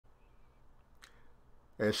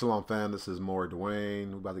Hey, Shalom fam, this is More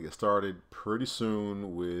Dwayne. We're about to get started pretty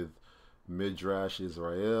soon with Midrash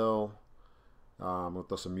Yisrael. We'll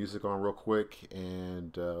throw some music on real quick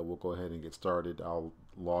and we'll go ahead and get started. I'll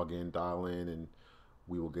log in, dial in, and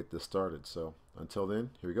we will get this started. So until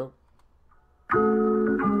then, here we go.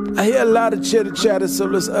 I hear a lot of chitter chatter, so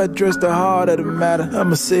let's address the heart of the matter.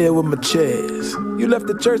 I'ma say it with my chest. You left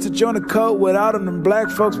the church to join the cult without them black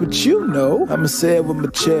folks, but you know I'ma say it with my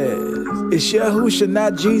chest. It's Yahusha,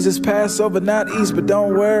 not Jesus, Passover, not East, but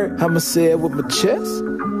don't worry, I'ma say it with my chest.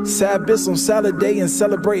 Sabbaths on salad day and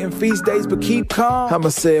celebrating feast days, but keep calm, I'ma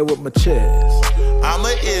say it with my chest. I'm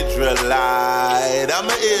an Israelite, I'm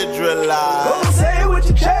an Israelite. Go say it with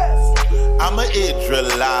your chest. I'm an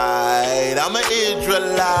Israelite, I'm an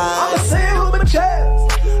Israelite. I'ma say it with my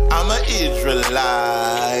chest. I'm an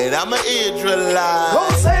Israelite, I'm an Israelite. Go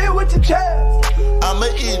say it with your chest. I'm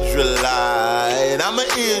an Israelite, I'm an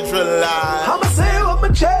Israelite. I'ma say it with my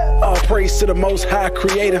chest. All praise to the Most High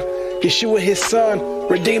Creator, Yeshua, His Son,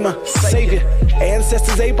 Redeemer, Savior.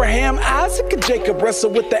 Ancestors Abraham, Isaac, and Jacob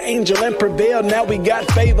wrestled with the angel and prevailed. Now we got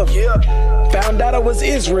favor. Found out I was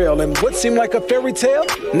Israel, and what seemed like a fairy tale,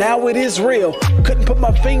 now it is real. Couldn't put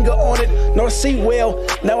my finger on it, nor see well.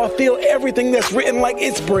 Now I feel everything that's written like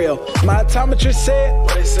it's Braille. My optometrist said,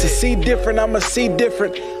 to see different, I'ma see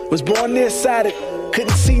different. Was born nearsighted,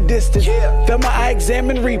 couldn't see distant. Felt my eye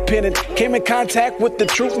examined, repentant. Came in contact with the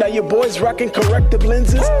truth, now your boy's rocking corrective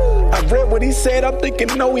lenses. I read what he said, I'm thinking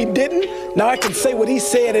no he didn't. Now I can say what he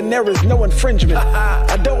said and there is no infringement.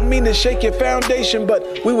 I don't mean to shake your foundation, but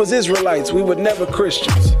we was Israelites, we were never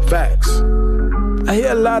Christians. Facts. I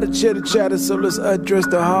hear a lot of chitter chatter, so let's address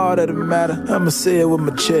the heart of the matter. I'ma say it with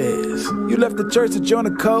my chest. You left the church to join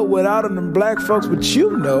the cult without them black folks, but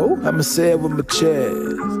you know I'ma say it with my chest.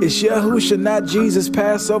 It's Yahusha, not Jesus,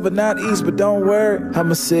 Passover, not East, but don't worry,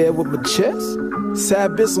 I'ma say it with my chest.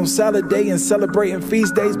 Sabbaths on salad day and celebrating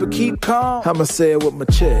feast days, but keep calm, I'ma say it with my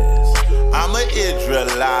chest. I'm an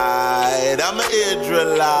Israelite, I'm an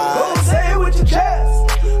Israelite. Go say it with your chest.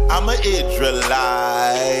 I'm an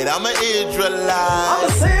Israelite, I'm an Israelite. I'ma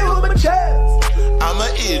say it with my chest. I'm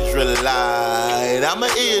an Israelite, I'm an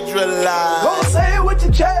Israelite. Go say it with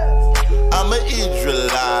your chest. I'm an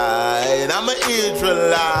Israelite, I'm an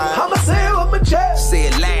Israelite. I'ma say it with my chest. Say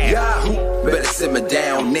it loud. Yahoo. Better simmer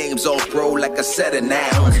down. Names all pro like I said it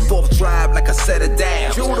now. Fourth tribe like I said it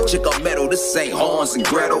down. Check out metal, this ain't Hans and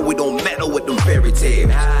Gretel. We don't meddle with them fairy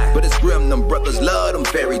tales. But it's grim, them brothers love them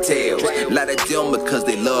fairy tales. Lot of them because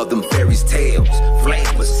they love them fairies tales.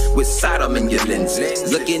 Flameless with Sodom in your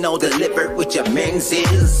lenses. Looking all delivered with your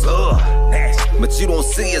menses. But you don't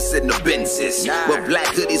see us in the Benzes. With black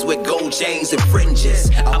hoodies with gold chains and fringes.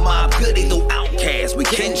 I'm a goodie through outcasts with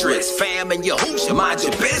kindreds. Fam and Yahusha, mind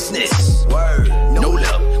your business. Word, no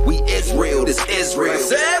love, we Israel, this Israel.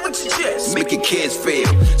 Say it with your chest, make your kids feel.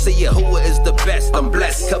 Say Yahuwah is the best, I'm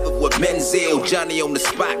blessed. Covered with Menzel, Johnny on the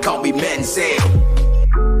spot, call me Menzel.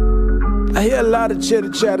 I hear a lot of chitter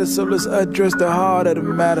chatter, so let's address the heart of the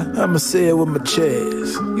matter. I'ma say it with my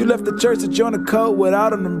chest. You left the church to join the cult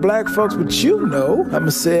without them black folks, but you know I'ma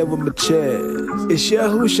say it with my chest. It's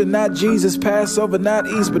Yahusha, not Jesus, Passover, not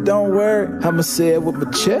East, but don't worry, I'ma say it with my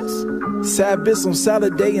chest. Sabbaths on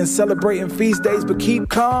salad day and celebrating feast days, but keep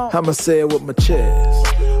calm, I'ma say it with my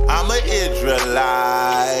chest. I'm an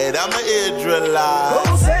Israelite, I'm an Israelite.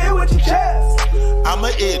 Go say it with your chest. I'm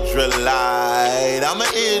an Israelite, I'm an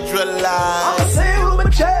Israelite. I'ma say it with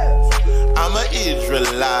my chest. I'm an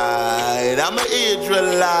Israelite, I'm an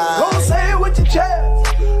Israelite. Go say it with your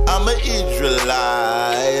chest. I'm an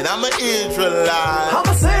Israelite, I'm an Israelite.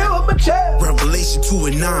 I'ma say it with my chest. Revelation 2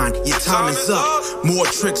 and 9, your time is up. More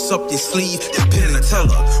tricks up your sleeve than Penn and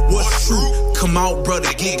Teller. What's true? Come out,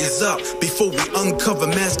 brother, gig is up. Before we uncover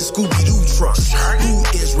mask of Scooby-Doo trucks. Who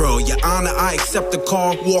Israel? Your honor, I accept the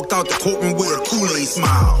call. Walked out the courtroom with a Kool-Aid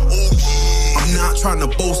smile. I'm not trying to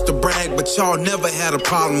boast or brag, but y'all never had a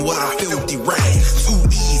problem with our filthy rags. Too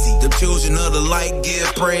easy, the children of the light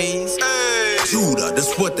give praise. Judah,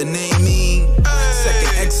 that's what the name mean.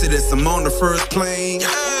 Second Exodus, I'm on the first plane.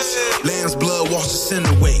 Lamb's blood washed the sin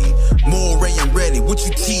away. Moray and ready, what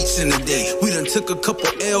you teaching today? We done took a couple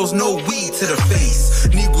L's, no weed to the face.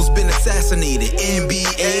 Negro's been assassinated,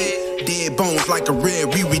 NBA. Dead bones like a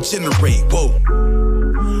red, we regenerate, whoa.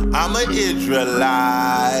 I'm an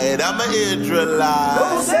Israelite, I'm an Israelite.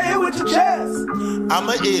 Go say it with your chest. I'm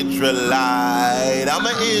an Israelite, I'm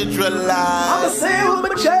an Israelite. I'ma say it with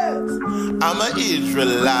my chest. I'm an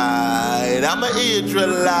Israelite, I'm an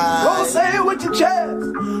Israelite. Go say it with your chest.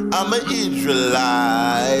 I'm an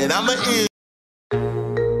Israelite, I'm an Israelite.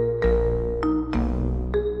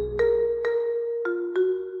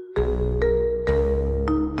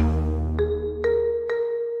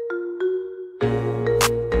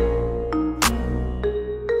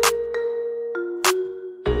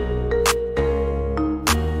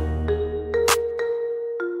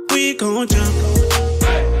 We gon' jump.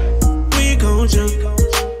 We gon' jump.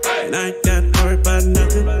 And I ain't got worried about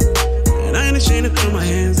nothing. And I ain't ashamed to throw my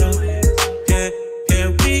hands up. Yeah,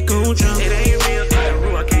 yeah, we gon' jump. It ain't real.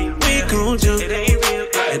 We gon' jump. It ain't real.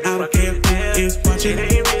 And I don't care who is watching.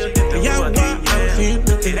 It ain't real. Y'all want I feel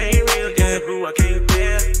nothing. It ain't real.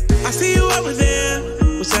 Yeah, I see you over there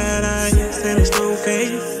with side eyes and a stone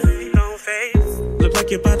face. Look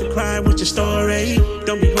like you're about to cry with your story.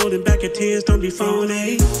 Don't be holding back your tears, don't be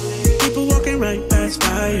phony. People walking right past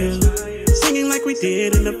fire, singing like we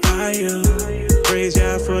did in the fire. Praise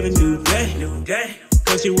God for the new day,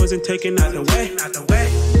 cause you wasn't taken out the way.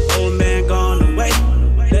 Old man gone away,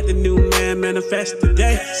 let the new man manifest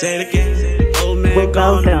today. Say it again, old man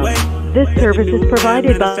gone away. This service is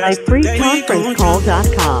provided by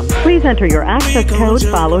freeconferencecall.com. Please enter your access code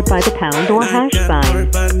followed by the pound or hash sign.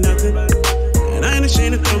 And I ain't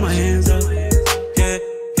ashamed to throw my hands up. Yeah,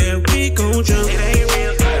 yeah, we gon' jump. It ain't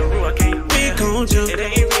real. We gon' jump. It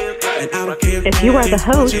ain't real. And I don't care if you are the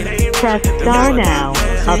host, press star now.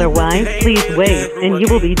 Otherwise, please wait, and you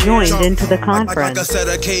will be joined into the conference. Like a set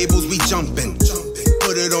of cables, we jumping.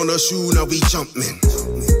 Put it on a shoe, now we jumping.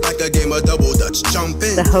 Like a game of double dutch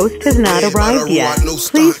jumping. The host has not arrived yet.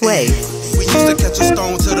 Please wait. We used to catch a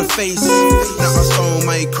stone to the face. Now a stone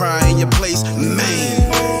might cry in your place. Man,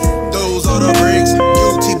 those are the bricks.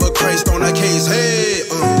 Guilty but Christ on the case. Hey,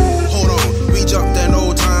 hold on. We jumped in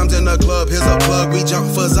old times in the club. Here's a plug. We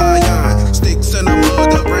jumped for Zion. Sticks in the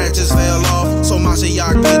mud, the branches fell off. So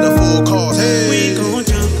Mashiach paid the full cost. Hey, we gon'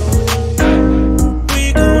 jump.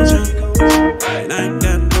 We gon' jump. And I ain't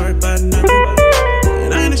got worried about nothing.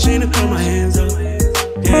 And I ain't ashamed to throw my hands up.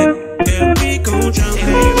 Yeah, yeah, we gon' jump. It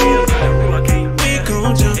ain't real. We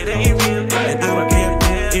gon' jump. It ain't real. And I don't care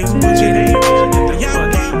if much it ain't real.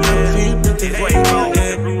 Y'all got no feel nothing.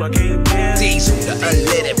 Diesel, the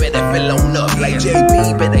unleaded better fill on up. Like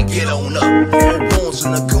JB, better get on up. Bones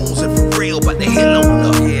and lagoons, and for real, but they hill on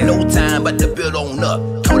up. No time but to build on up.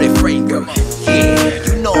 Call it framework. Yeah,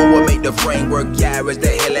 you know what made the framework. Yeah, is the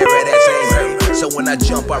hell that same hurt. So when I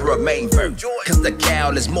jump, I remain firm. Cause the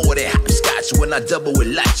cowl is more than hopscotch when I double with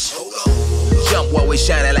lights. Jump while we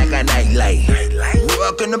shining like a nightlight.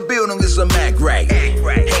 Rock in the building, get some Mac right.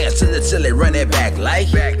 Hands to the tilly, run it back like.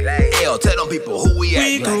 L, tell them people who we at.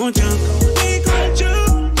 We gon' jump, we gon'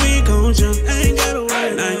 jump, we gon' jump. I ain't gotta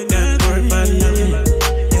worry, I ain't got worry about nothing.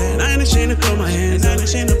 And I ain't ashamed to throw my hands, I ain't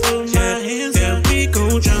ashamed to throw my hands. Yeah, we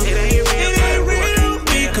gon' jump. It ain't real,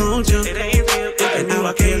 we gon' jump. It ain't real, and now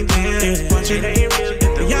I can't dance. Watch it, ain't real.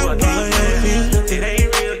 Y'all want it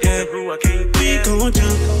ain't real, yeah. We gon'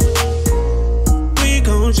 jump.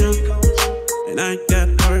 Jump. And I ain't got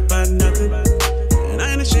worried about nothing. And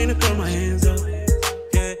I ain't ashamed to throw my hands up.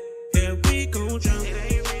 Yeah, yeah, we gon' jump. It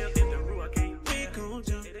ain't real if the Ruach ain't. We gon'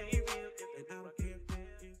 jump. It ain't real and I don't care.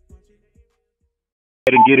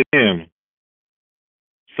 And get it in.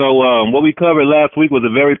 So what we covered last week was a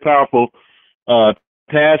very powerful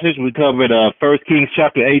passage. We covered 1 Kings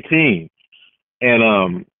chapter 18.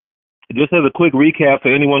 And just as a quick recap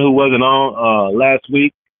for anyone who wasn't on last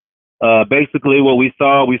week, basically what we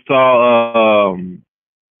saw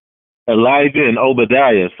Elijah and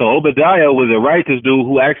Obadiah. So Obadiah was a righteous dude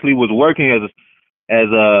who actually was working as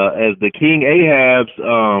the King Ahab's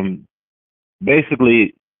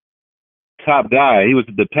basically top guy. He was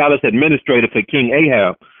the palace administrator for King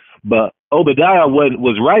Ahab. But Obadiah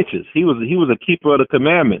was righteous. He was a keeper of the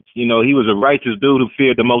commandments. You know, he was a righteous dude who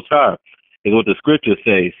feared the Most High, is what the scriptures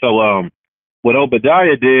say. So what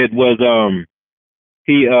Obadiah did was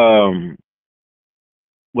he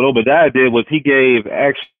gave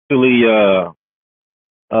actually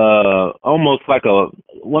almost like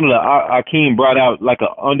one of the Akeem brought out like an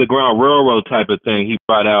underground railroad type of thing. He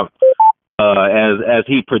brought out as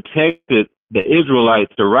he protected the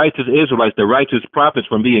Israelites, the righteous prophets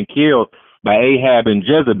from being killed by Ahab and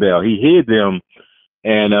Jezebel. He hid them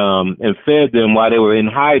and fed them while they were in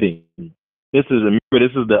hiding. This is the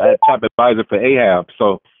top advisor for Ahab.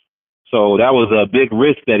 So that was a big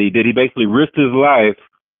risk that he did. He basically risked his life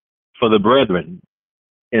for the brethren.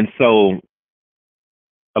 And so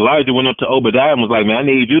Elijah went up to Obadiah and was like, man, I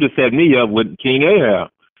need you to set me up with King Ahab.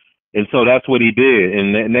 And so that's what he did.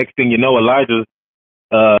 And the next thing you know, Elijah,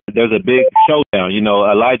 there's a big showdown. You know,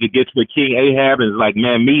 Elijah gets with King Ahab and is like,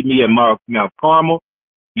 man, meet me at Mount Carmel.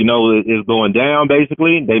 You know, it's going down,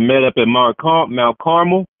 basically. They met up at Mount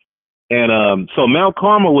Carmel. And so Mount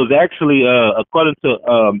Carmel was actually, according to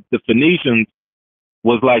the Phoenicians,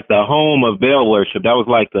 was like the home of Baal worship. That was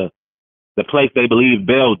like the place they believed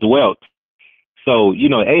Baal dwelt. So, you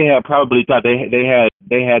know, Ahab probably thought they had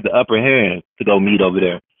the upper hand to go meet over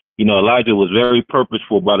there. You know, Elijah was very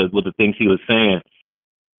purposeful about it with the things he was saying.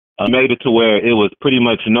 made it to where it was pretty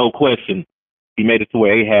much no question. He made it to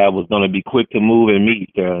where Ahab was going to be quick to move and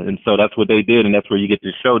meet. And so that's what they did, and that's where you get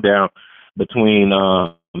the showdown between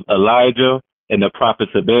Elijah and the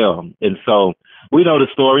prophets of Baal. And so we know the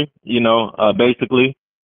story, basically.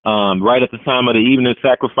 Right at the time of the evening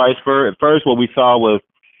sacrifice, at first what we saw was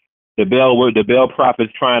the Baal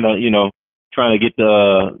prophets trying to get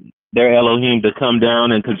their Elohim to come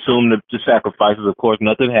down and consume the sacrifices. Of course,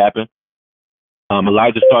 nothing happened.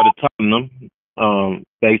 Elijah started taunting them,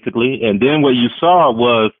 basically. And then what you saw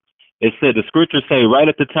was, it said, the scriptures say right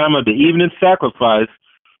at the time of the evening sacrifice,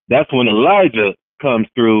 that's when Elijah comes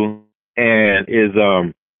through and is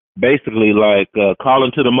basically like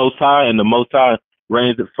calling to the Most High, and the Most High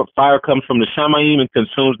rains, fire comes from the Shamayim and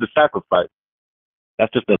consumes the sacrifice.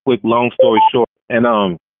 That's just a quick, long story short. And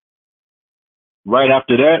right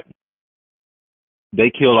after that, they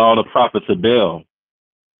killed all the prophets of Baal.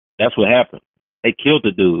 That's what happened. They killed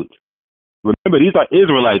the dudes. Remember, these are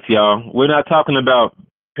Israelites, y'all. We're not talking about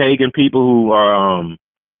pagan people who are,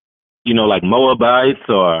 like Moabites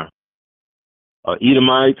or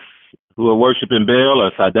Edomites who are worshiping Baal,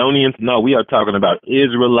 or Sidonians. No, we are talking about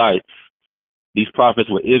Israelites. These prophets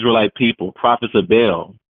were Israelite people, prophets of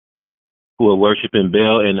Baal, who are worshiping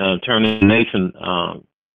Baal and turning the nation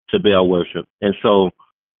to Baal worship. And so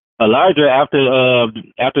Elijah, after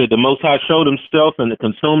the Most High showed himself and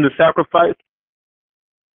consumed the sacrifice,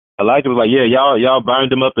 Elijah was like, yeah, y'all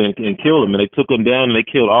burned them up and killed them. And they took them down and they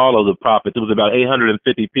killed all of the prophets. It was about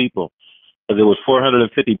 850 people. Because there was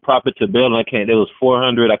 450 prophets of Baal, and there was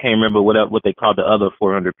 400, I can't remember what they called the other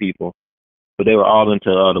 400 people. But they were all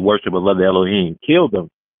into the worship of other Elohim. Killed them.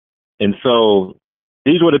 And so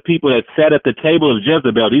these were the people that sat at the table of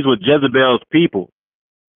Jezebel. These were Jezebel's people.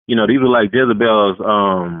 These were like Jezebel's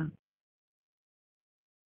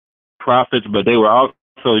prophets, but they were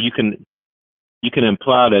also, you can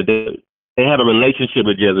imply that they had a relationship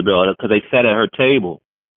with Jezebel because they sat at her table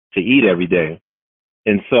to eat every day.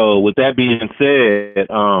 And so with that being said,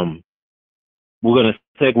 we're going to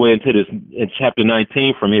segue into this in chapter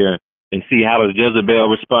 19 from here and see how does Jezebel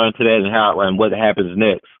respond to that and what happens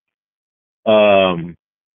next.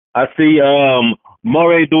 I see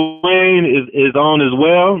Moray Dwayne is on as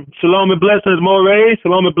well. Shalom and blessings, Moray.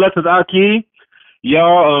 Shalom and blessings, Aki.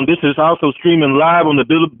 Y'all, this is also streaming live on the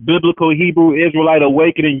Biblical Hebrew Israelite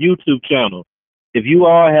Awakening YouTube channel. If you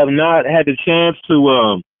all have not had the chance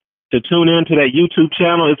to tune into that YouTube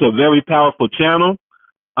channel, it's a very powerful channel.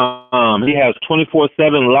 He has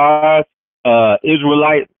 24/7 live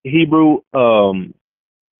Israelite Hebrew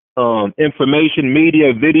information,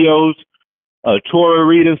 media, videos, Torah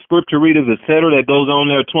readings, scripture readings, etc. that goes on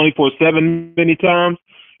there 24/7 many times,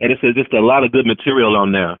 and it's just a lot of good material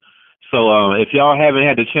on there. So if y'all haven't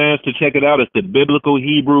had the chance to check it out, it's the Biblical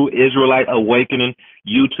Hebrew Israelite Awakening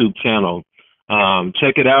YouTube channel.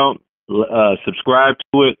 Check it out, subscribe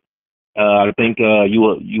to it. I think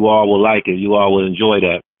you all will like it. You all will enjoy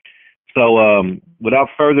that. So without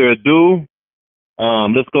further ado,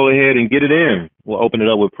 let's go ahead and get it in. We'll open it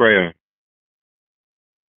up with prayer.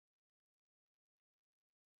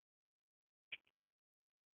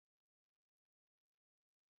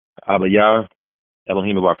 Abba Yah,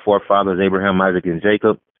 Elohim of our forefathers, Abraham, Isaac, and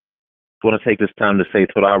Jacob. I want to take this time to say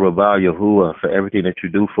Torah Rabah Yahuwah for everything that you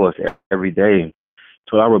do for us every day.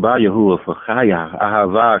 Torah Rabah Yahuwah for Chaya,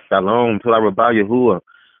 Ahava, Shalom. Torah Rabah Yahuwah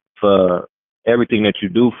for everything that you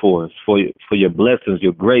do for us, for your blessings,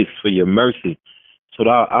 your grace, for your mercy.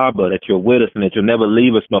 Torah Abba, that you're with us and that you'll never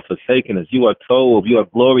leave us nor forsaken us. You are Tov, you are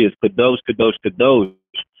glorious, Kadosh, Kadosh, Kadosh,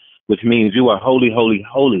 which means you are holy, holy,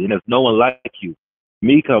 holy, and there's no one like you.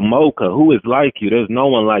 Mika, Mocha, who is like you? There's no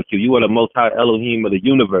one like you. You are the Most High Elohim of the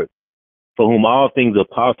universe, for whom all things are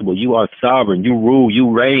possible. You are sovereign. You rule. You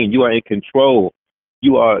reign. You are in control.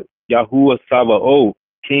 You are Yahuwah Sabaoth,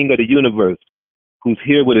 King of the universe, who's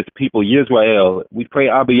here with his people, Yisrael. We pray,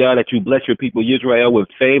 Abba Yah, that you bless your people, Yisrael, with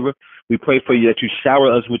favor. We pray for you that you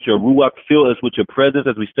shower us with your Ruach, fill us with your presence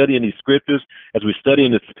as we study in these scriptures, as we study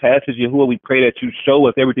in this passage, Yahuwah. We pray that you show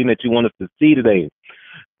us everything that you want us to see today,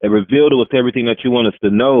 and reveal to us everything that you want us to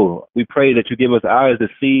know. We pray that you give us eyes to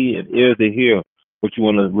see and ears to hear what you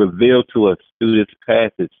want to reveal to us through this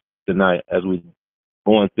passage tonight as we're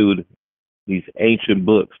going through these ancient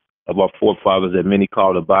books of our forefathers that many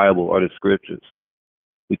call the Bible or the scriptures.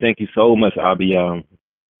 We thank you so much, Abba Yah.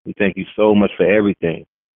 We thank you so much for everything.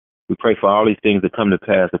 We pray for all these things to come to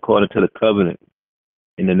pass according to the covenant.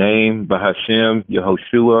 In the name, Bahashem,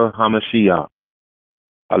 Yehoshua, HaMashiach.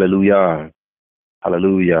 Hallelujah.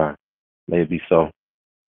 Hallelujah. May it be so.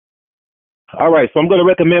 All right, so I'm going to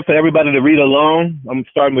recommend for everybody to read along. I'm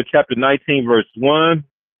starting with chapter 19, verse 1.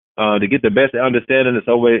 To get the best understanding,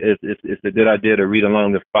 it's a good idea to read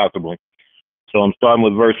along if possible. So I'm starting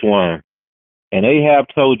with verse 1. And Ahab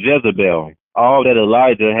told Jezebel all that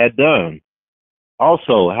Elijah had done,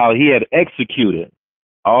 also how he had executed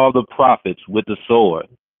all the prophets with the sword.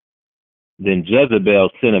 Then Jezebel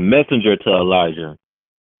sent a messenger to Elijah,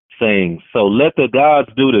 saying, so let the gods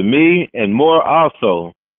do to me, and more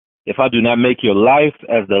also, if I do not make your life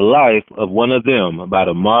as the life of one of them by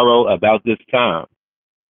tomorrow about this time.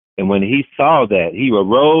 And when he saw that, he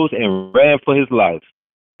arose and ran for his life,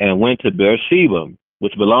 and went to Beersheba,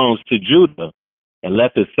 which belongs to Judah, and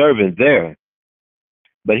left his servant there.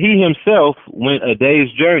 But he himself went a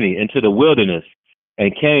day's journey into the wilderness,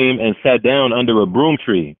 and came and sat down under a broom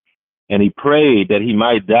tree, and he prayed that he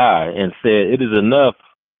might die, and said, it is enough.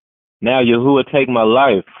 Now Yahuwah take my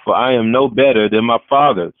life, for I am no better than my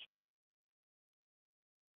fathers.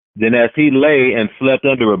 Then as he lay and slept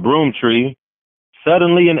under a broom tree,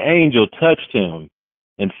 suddenly an angel touched him,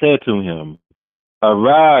 and said to him,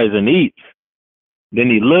 arise and eat. Then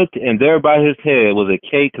he looked, and there by his head was a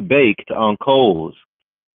cake baked on coals,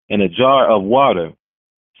 and a jar of water.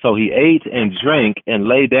 So he ate and drank, and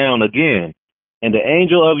lay down again. And the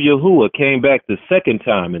angel of Yahuwah came back the second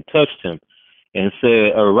time, and touched him, and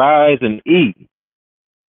said, arise and eat,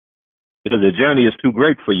 because the journey is too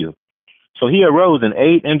great for you. So he arose and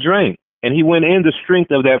ate and drank, and he went in the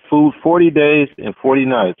strength of that food 40 days and 40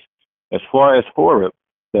 nights, as far as Horeb,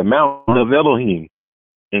 the mountain of Elohim.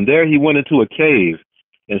 And there he went into a cave,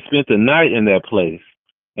 and spent the night in that place.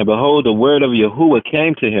 And behold, the word of Yahuwah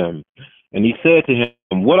came to him, and he said to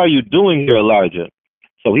him, what are you doing here, Elijah?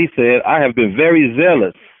 So he said, I have been very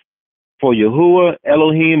zealous for Yahuwah,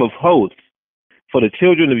 Elohim of hosts, for the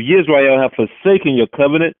children of Yisrael have forsaken your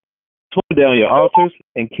covenant, torn down your altars,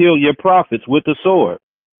 and killed your prophets with the sword.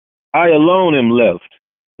 I alone am left,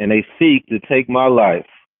 and they seek to take my life.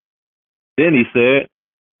 Then he said,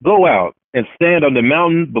 go out and stand on the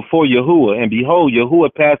mountain before Yahuwah, and behold,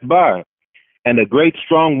 Yahuwah passed by, and a great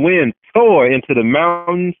strong wind tore into the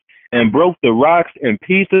mountains and broke the rocks in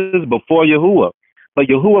pieces before Yahuwah. But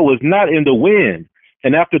Yahuwah was not in the wind,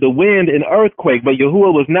 and after the wind an earthquake, but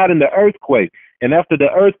Yahuwah was not in the earthquake, and after the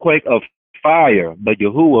earthquake a fire, but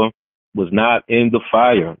Yahuwah was not in the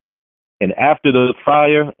fire, and after the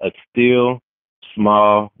fire a still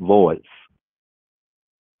small voice.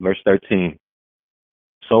 Verse 13.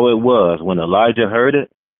 So it was, when Elijah heard it,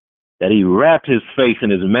 that he wrapped his face in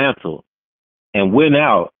his mantle, and went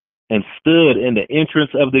out and stood in the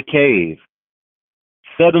entrance of the cave.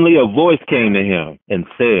 Suddenly a voice came to him and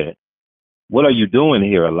said, what are you doing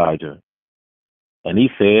here, Elijah? And he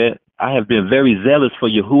said, I have been very zealous for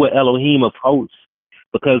Yahuwah Elohim of hosts,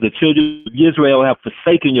 because the children of Israel have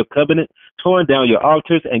forsaken your covenant, torn down your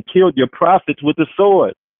altars, and killed your prophets with the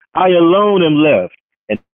sword. I alone am left,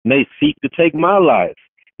 and they seek to take my life.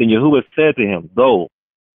 Then Yahuwah said to him, go,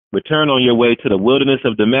 return on your way to the wilderness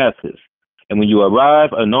of Damascus, and when you arrive,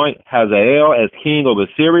 anoint Hazael as king over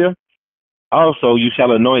Syria. Also you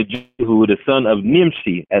shall anoint Jehu, the son of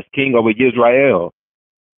Nimshi, as king over Yisrael.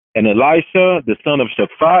 And Elisha, the son of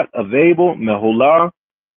Shaphat of Abel, Meholah,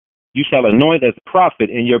 you shall anoint as prophet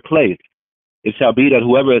in your place. It shall be that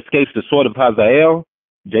whoever escapes the sword of Hazael,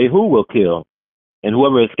 Jehu will kill. And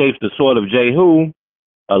whoever escapes the sword of Jehu,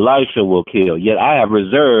 Elisha will kill. Yet I have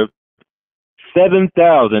reserved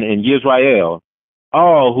 7,000 in Yisrael,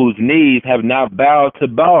 all whose knees have not bowed to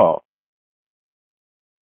Baal,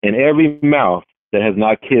 and every mouth that has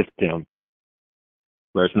not kissed him.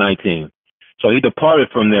 Verse 19. So he departed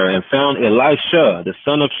from there and found Elisha, the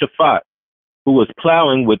son of Shaphat, who was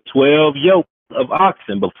plowing with 12 yokes of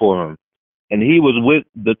oxen before him, and he was with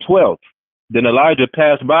the 12th. Then Elijah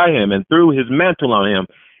passed by him and threw his mantle on him,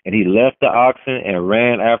 and he left the oxen and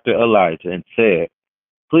ran after Elijah and said,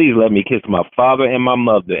 please let me kiss my father and my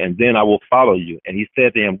mother, and then I will follow you. And he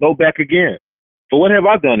said to him, go back again, for what have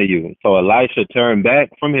I done to you? So Elisha turned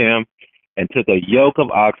back from him and took a yoke of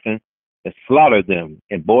oxen and slaughtered them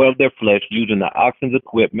and boiled their flesh using the oxen's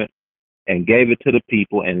equipment and gave it to the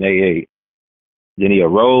people, and they ate. Then he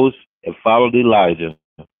arose and followed Elijah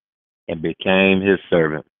and became his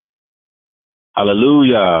servant.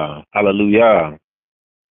 Hallelujah. Hallelujah.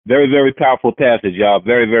 Very, very powerful passage, y'all.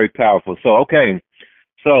 Very, very powerful. So, okay.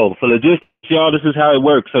 So, for logistics, y'all, this is how it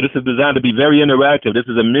works. So, this is designed to be very interactive. This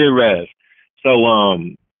is a Midrash. So,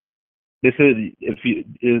 this is,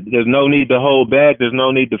 there's no need to hold back. There's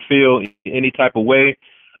no need to feel any type of way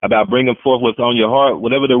about bringing forth what's on your heart.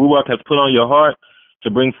 Whatever the Ruach has put on your heart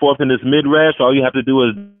to bring forth in this Midrash, all you have to do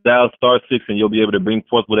is dial *6 and you'll be able to bring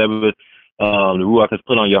forth whatever the Ruach has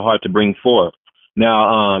put on your heart to bring forth.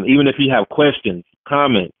 Now, even if you have questions,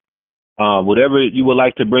 comments, Whatever you would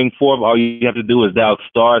like to bring forth, all you have to do is dial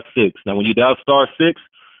 *6. Now, when you dial *6,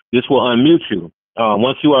 this will unmute you.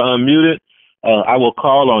 Once you are unmuted, I will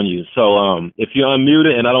call on you. So if you're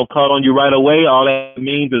unmuted and I don't call on you right away, all that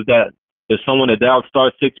means is that there's someone that dialed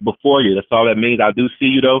 *6 before you. That's all that means. I do see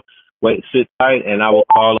you though. Wait, sit tight, and I will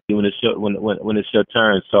call on you when it's your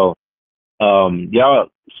turn. So y'all.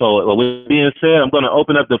 So with being said, I'm going to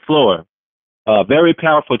open up the floor. Very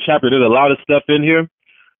powerful chapter. There's a lot of stuff in here.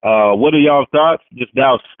 What are y'all thoughts? Just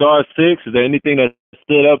dial *6. Is there anything that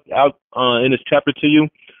stood out in this chapter to you,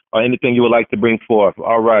 or anything you would like to bring forth?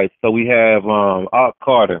 All right. So we have Art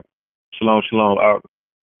Carter. Shalom, shalom.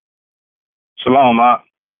 Shalom, Art.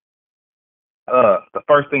 The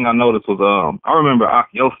first thing I noticed was I remember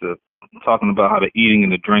Yosef talking about how the eating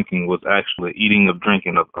and the drinking was actually eating of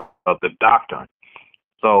drinking of the doctrine.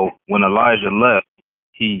 So when Elijah left,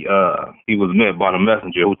 he was met by the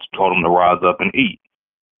messenger who told him to rise up and eat.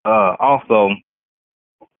 Also,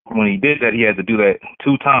 when he did that, he had to do that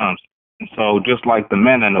 2 times. And so just like the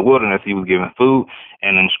man in the wilderness, he was given food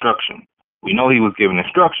and instruction. We know he was given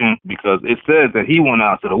instruction because it says that he went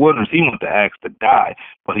out to the wilderness. He went to ask to die,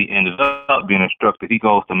 but he ended up being instructed. He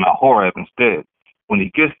goes to Mount Horeb instead. When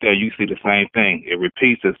he gets there, you see the same thing. It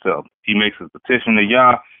repeats itself. He makes his petition to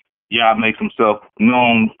Yah. Yah makes himself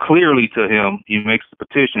known clearly to him. He makes the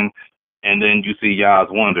petition, and then you see Yah's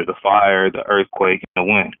wonder, the fire, the earthquake, and the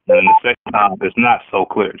wind. And then the second time, it's not so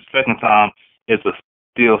clear. The second time, it's a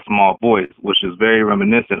still small voice, which is very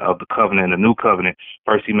reminiscent of the covenant and the new covenant.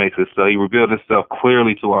 First, he makes himself, he revealed himself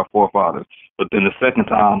clearly to our forefathers. But then the second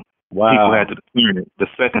time, people had to discern it. The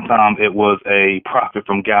second time, it was a prophet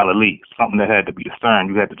from Galilee, something that had to be discerned.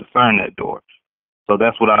 You had to discern that door. So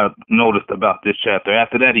that's what I noticed about this chapter.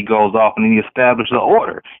 After that, he goes off and he establishes an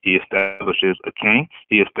order. He establishes a king.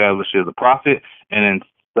 He establishes a prophet. And then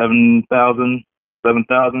 7,000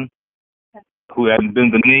 who hadn't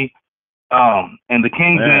been the knee. And the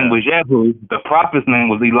king's name was Yehu. The prophet's name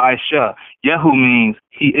was Elisha. Yehu means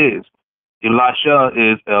he is. Elisha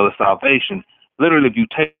is salvation. Literally, if you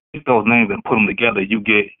take those names and put them together, you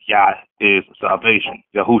get Yah is salvation,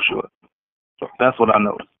 Yahushua. So that's what I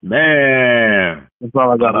noticed. Man, that's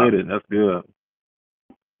all I got with it. That's good.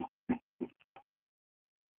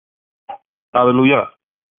 Hallelujah.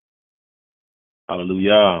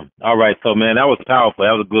 Hallelujah. All right, so man, that was powerful.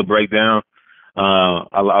 That was a good breakdown.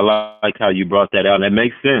 I like how you brought that out. And it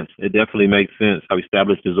makes sense. It definitely makes sense how he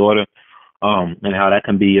established his order, and how that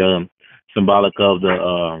can be symbolic of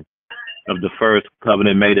the first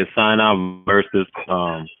covenant made at Sinai versus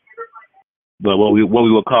but what we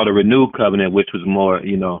would call the renewed covenant, which was more,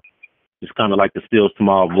 it's kind of like the still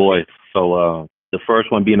small voice. So the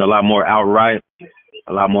first one being a lot more outright,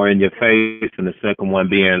 a lot more in your face, and the second one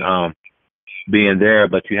being there,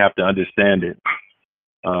 but you have to understand it.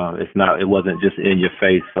 It wasn't just in your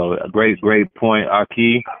face. So a great point,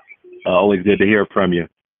 Aki. Always good to hear from you.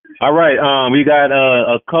 All right, we got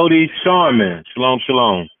Cody Sharman. Shalom,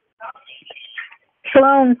 shalom.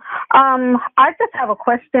 Shalom. I just have a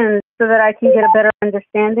question so that I can get a better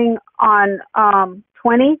understanding on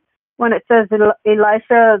 20, when it says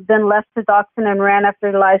Elisha then left his oxen and ran after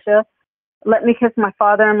Elijah. Let me kiss my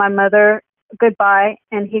father and my mother goodbye.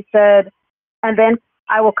 And he said, and then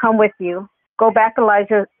I will come with you. Go back,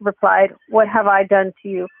 Elijah replied. What have I done to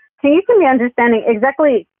you? Can you give me understanding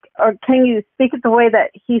exactly, or can you speak it the way that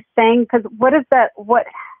he's saying? Because what is that? What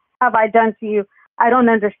have I done to you? I don't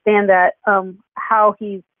understand that, how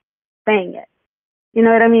he's saying it. You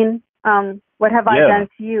know what I mean? What have I done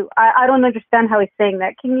to you? I don't understand how he's saying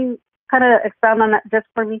that. Can you kind of expound on that just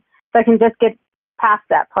for me so I can just get past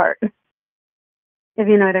that part, if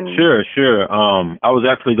you know what I mean? Sure. I was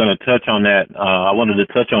actually going to touch on that. I wanted to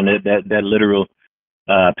touch on that literal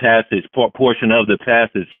passage, portion of the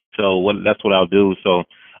passage. So that's what I'll do. So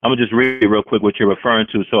I'm going to just read real quick what you're referring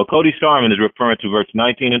to. So Cody Starman is referring to verse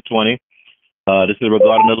 19 and 20. This is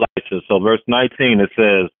regarding Elisha. So verse 19, it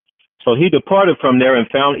says, so he departed from there and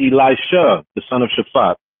found Elisha, the son of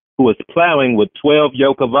Shaphat, who was plowing with 12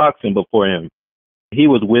 yoke of oxen before him. He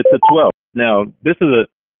was with the 12. Now, this is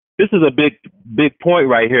a big point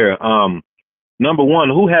right here. Number one,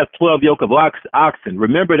 who has 12 yoke of oxen?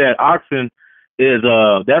 Remember that oxen is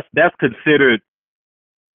that's considered,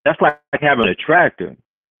 that's like having a tractor,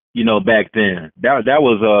 back then. That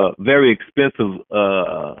was a very expensive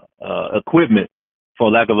equipment, for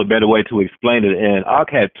lack of a better way to explain it. And Og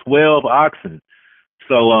had 12 oxen.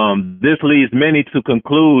 So this leads many to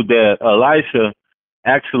conclude that Elisha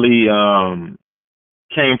actually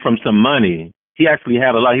came from some money. He actually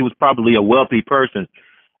had a lot. He was probably a wealthy person,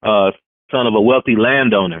 son of a wealthy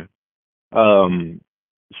landowner. So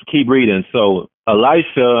keep reading. So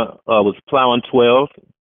Elisha was plowing 12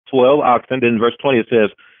 oxen. Then in verse 20 it says,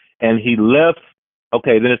 and he left.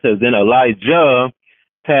 Okay, then it says, then Elijah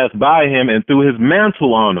passed by him and threw his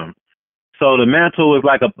mantle on him. So the mantle is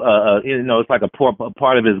like it's like a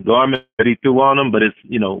part of his garment that he threw on him, but it's,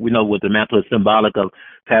 we know what the mantle is symbolic of,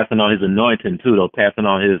 passing on his anointing too, though, passing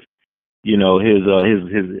on his, his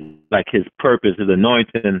purpose, his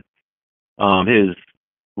anointing, his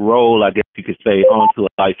role, I guess you could say, onto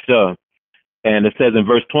Elisha. And it says in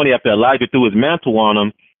verse 20, after Elijah threw his mantle on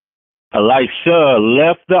him, Elisha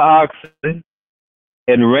left the oxen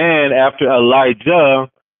and ran after Elijah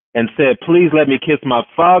and said, please let me kiss my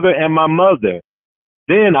father and my mother.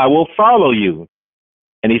 Then I will follow you.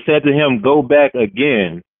 And he said to him, go back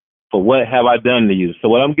again, for what have I done to you? So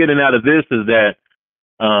what I'm getting out of this is that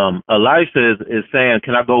Elisha is saying,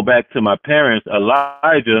 can I go back to my parents?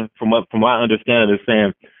 Elijah, from my understanding, is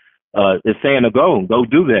saying to go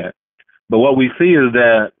do that. But what we see is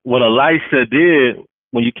that what Elisha did,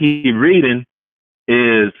 when you keep reading,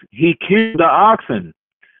 is he killed the oxen.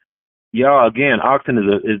 Y'all, again, oxen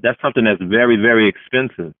that's something that's very, very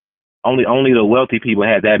expensive. Only the wealthy people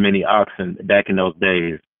had that many oxen back in those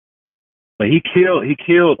days. But he killed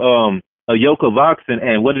a yoke of oxen,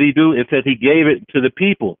 and what did he do? It says he gave it to the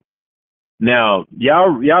people. Now,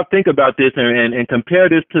 y'all think about this and compare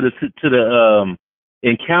this to the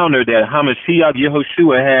encounter that Hamashiach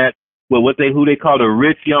Yehoshua had with who they call the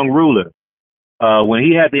rich young ruler. When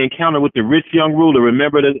he had the encounter with the rich young ruler,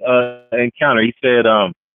 remember the encounter? He said,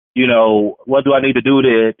 what do I need to do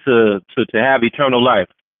to have eternal life?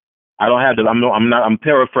 I don't have to. I'm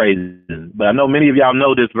paraphrasing, but I know many of y'all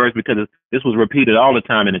know this verse because this was repeated all the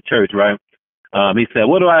time in the church, right? He said,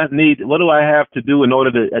 what do I need? What do I have to do in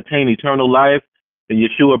order to attain eternal life? And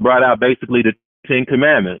Yeshua brought out basically the 10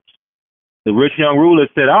 Commandments. The rich young ruler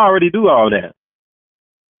said, I already do all that.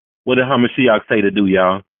 What did Hamashiach say to do,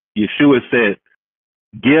 y'all? Yeshua said,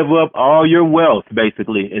 give up all your wealth,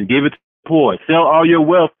 basically, and give it to the poor. Sell all your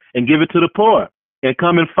wealth and give it to the poor, and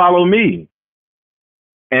come and follow me.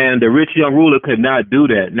 And the rich young ruler could not do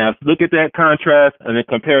that. Now, look at that contrast and then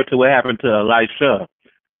compare it to what happened to Elisha.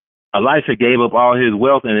 Elisha gave up all his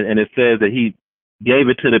wealth, and it says that he gave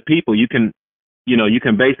it to the people. You can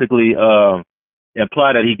basically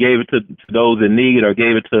imply that he gave it to those in need, or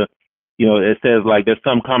gave it to, it says, like, there's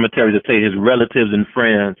some commentaries that say his relatives and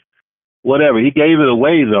friends, whatever. He gave it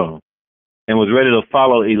away, though, and was ready to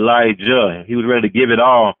follow Elijah. He was ready to give it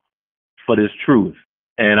all for this truth.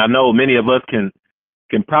 And I know many of us can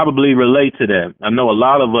probably relate to that. I know a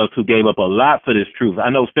lot of us who gave up a lot for this truth.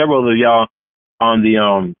 I know several of y'all on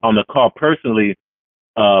the call personally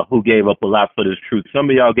who gave up a lot for this truth.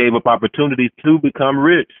 Some of y'all gave up opportunities to become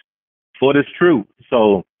rich for this truth.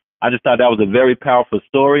 So I just thought that was a very powerful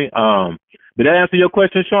story. Did that answer your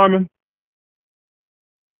question, Sharman?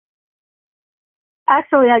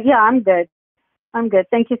 Actually, yeah, I'm good.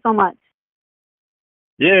 Thank you so much.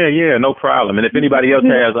 Yeah, no problem. And if anybody else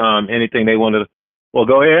has anything they want to, well,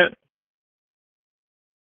 go ahead.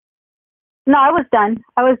 No, I was done.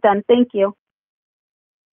 Thank you.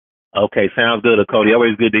 Okay, sounds good, Cody.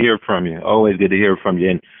 Always good to hear from you.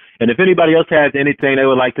 And if anybody else has anything they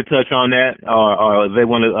would like to touch on that, or if they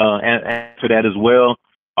want to answer that as well,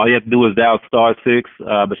 all you have to do is dial *6.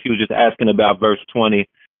 But she was just asking about verse 20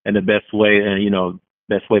 and the best way, and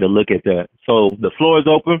best way to look at that. So the floor is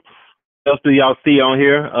open. What else do y'all see on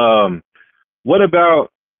here? What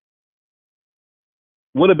about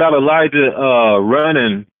Elijah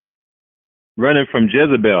running from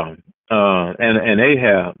Jezebel and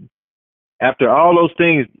Ahab? After all those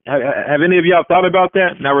things, have any of y'all thought about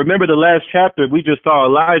that? Now, remember the last chapter, we just saw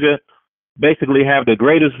Elijah basically have the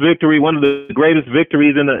greatest victory, one of the greatest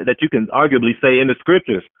victories that you can arguably say in the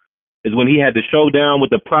scriptures, is when he had to showdown with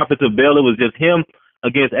the prophets of Baal. It was just him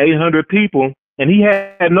against 800 people, and he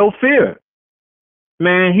had no fear.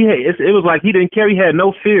 Man, it was like he didn't care. He had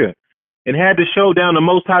no fear and had to show down. The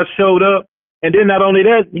Most High showed up. And then not only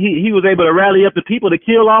that, he was able to rally up the people to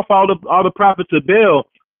kill off all the prophets of Baal.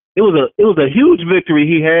 It was a huge victory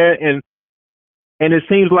he had, and it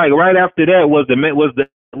seems like right after that was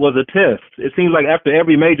a test. It seems like after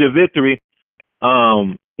every major victory,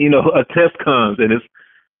 a test comes, and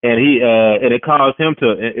it caused him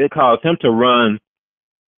to run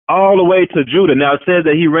all the way to Judah. Now it says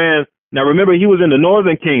that he ran. Now remember, he was in the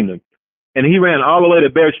northern kingdom, and he ran all the way to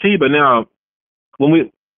Beersheba. Now,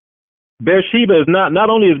 Beersheba is not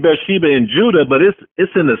only is Beersheba in Judah, but it's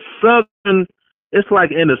in the southern. It's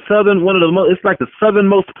like in the southern it's like the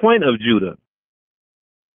southernmost point of Judah.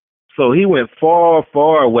 So he went far,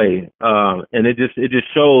 far away, and it just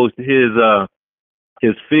shows his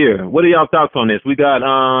his fear. What are y'all thoughts on this? We got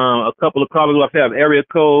a couple of callers who have area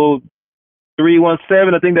code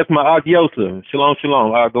 317. I think that's my Ak Yosef. Shalom,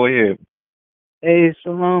 shalom. I'll go ahead. Hey,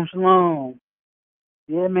 shalom, shalom.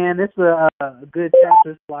 Yeah, man, this is a good chapter.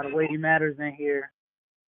 There's a lot of weighty matters in here.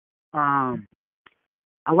 I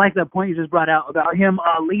like that point you just brought out about him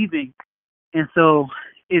leaving. And so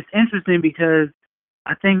it's interesting because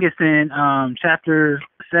I think it's in chapter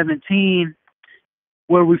 17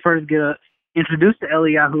 where we first get introduced to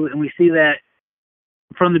Eliyahu, and we see that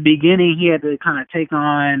from the beginning he had to kind of take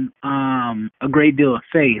on a great deal of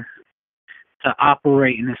faith to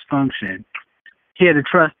operate in this function. He had to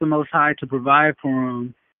trust the Most High to provide for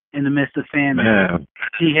him in the midst of famine. Man.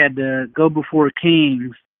 He had to go before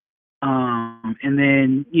kings, and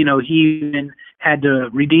then, you know, he even had to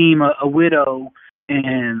redeem a widow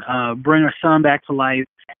and bring her son back to life.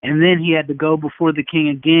 And then he had to go before the king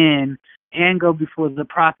again and go before the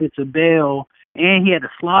prophets of Baal, and he had to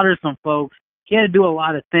slaughter some folks. He had to do a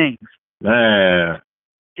lot of things. Man.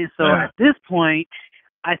 And so at this point,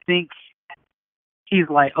 I think he's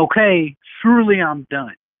like, okay, surely I'm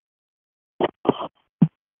done.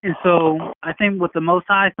 And so I think with the Most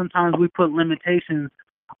High, sometimes we put limitations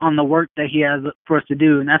on the work that he has for us to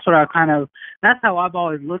do. And that's what that's how I've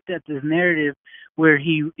always looked at this narrative, where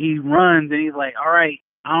he runs and he's like, all right,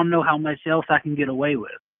 I don't know how much else I can get away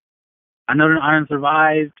with. I know that I done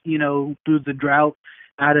survived, you know, through the drought.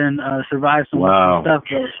 I done survived some stuff,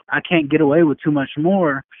 but I can't get away with too much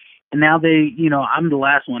more. And now I'm the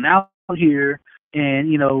last one out here, and,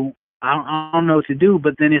 you know, I don't know what to do.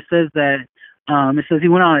 But then it says that, he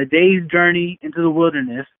went on a day's journey into the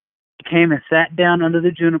wilderness. He came and sat down under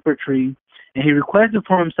the juniper tree, and he requested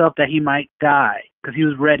for himself that he might die, because he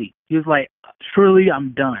was ready. He was like, surely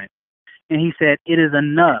I'm done. And he said, it is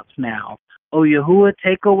enough now. O Yahuwah,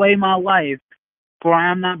 take away my life, for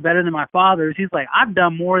I am not better than my fathers. He's like, I've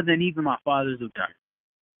done more than even my fathers have done.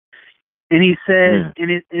 And he says,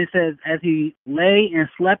 and it says, as he lay and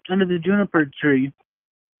slept under the juniper tree,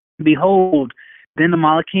 behold, then the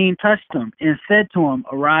Malachim touched him and said to him,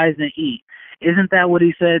 arise and eat. Isn't that what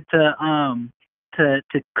he said to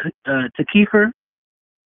Kiefer?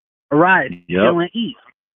 Arise, kill and eat.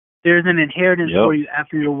 There's an inheritance for you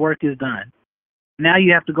after your work is done. Now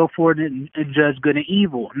you have to go forward and judge good and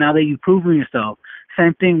evil, now that you've proven yourself.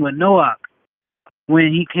 Same thing with Noah.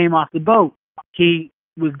 When he came off the boat, he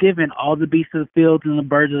was given all the beasts of the fields and the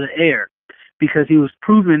birds of the air, because he was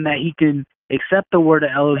proven that he can accept the word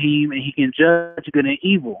of Elohim and he can judge good and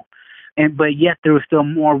evil. But yet there was still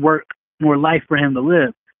more work, more life for him to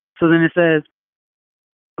live. So then it says,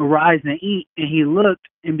 arise and eat. And he looked,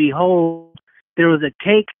 and behold, there was a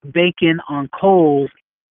cake baking on coals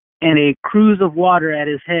and a cruse of water at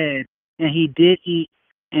his head. And he did eat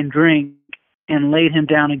and drink and laid him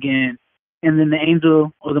down again. And then the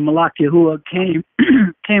angel, or the Malach Yahuwah,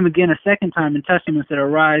 came again a second time and touched him and said,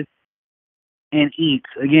 arise and eat.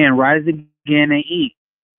 Again, rise again and eat,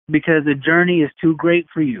 because the journey is too great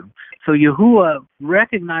for you. So Yahuwah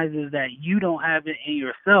recognizes that you don't have it in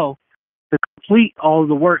yourself to complete all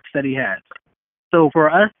the works that he has. So for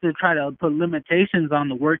us to try to put limitations on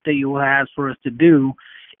the work that Yahuwah has for us to do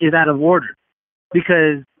is out of order,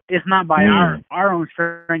 because it's not by our own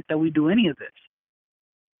strength that we do any of this.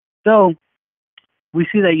 So we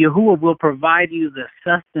see that Yahuwah will provide you the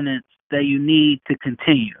sustenance that you need to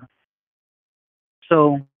continue.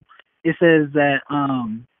 So it says that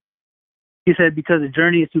he said, because the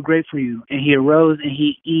journey is too great for you. And he arose and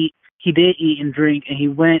he did eat and drink, and he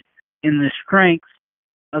went in the strength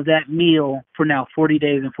of that meal for now 40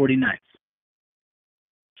 days and 40 nights.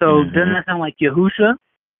 So doesn't that sound like Yahusha?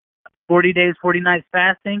 40 days, 40 nights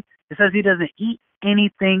fasting. It says he doesn't eat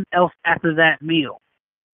anything else after that meal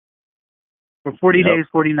for 40 days,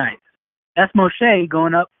 40 nights. That's Moshe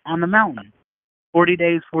going up on the mountain. 40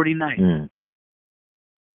 days, 40 nights.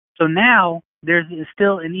 So now there's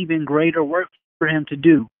still an even greater work for him to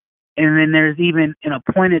do. And then there's even an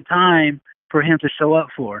appointed time for him to show up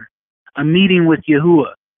for, a meeting with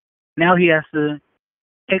Yahuwah. Now he has to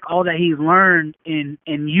take all that he's learned and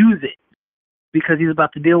use it, because he's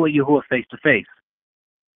about to deal with Yahuwah face to face.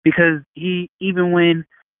 Because even when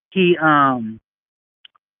he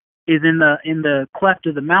is in the cleft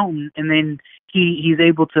of the mountain, and then he's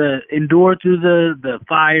able to endure through the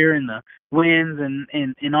fire and the winds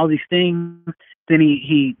and all these things, then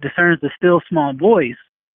he discerns the still small voice.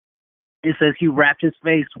 It says he wrapped his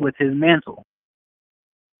face with his mantle.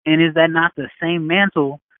 And is that not the same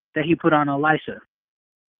mantle that he put on Elisha?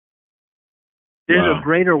 There's a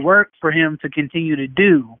greater work for him to continue to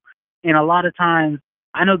do. And a lot of times,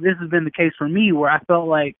 I know this has been the case for me, where I felt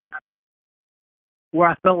like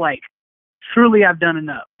truly I've done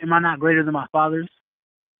enough? Am I not greater than my fathers?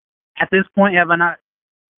 At this point, have I not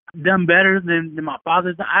done better than my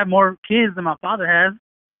fathers? I have more kids than my father has.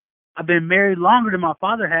 I've been married longer than my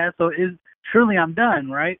father has, so truly I'm done,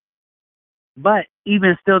 right? But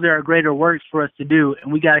even still, there are greater works for us to do,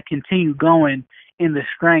 and we got to continue going in the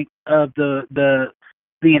strength of the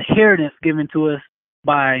inheritance given to us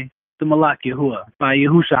by the Malak Yahuwah, by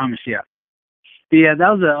Yahusha HaMashiach. But yeah, that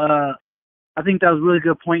was I think that was a really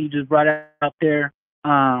good point you just brought out there.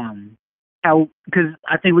 How, because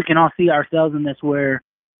I think we can all see ourselves in this, where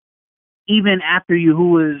even after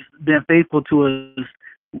Yahuwah's been faithful to us,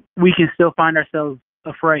 we can still find ourselves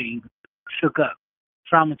afraid, shook up,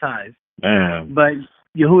 traumatized. Man. But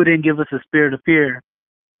Yahuwah didn't give us a spirit of fear,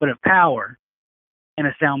 but of power and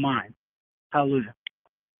a sound mind. Hallelujah.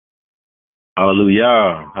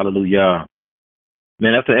 Hallelujah. Hallelujah.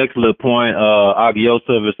 Man, that's an excellent point. Ag Yosef,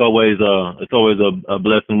 it's always a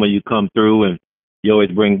blessing when you come through, and you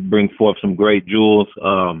always bring forth some great jewels.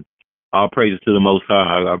 All praises to the Most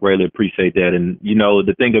High. I greatly appreciate that. And, you know,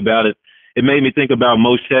 the thing about it, it made me think about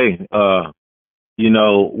Moshe. You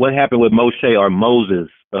know, what happened with Moshe, or Moses,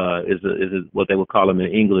 is what they would call him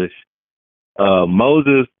in English.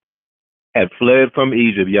 Moses had fled from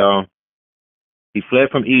Egypt, y'all. He fled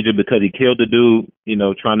from Egypt because he killed the dude, you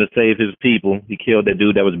know, trying to save his people. He killed that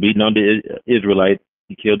dude that was beating on the Israelite.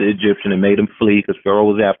 He killed the Egyptian and made him flee because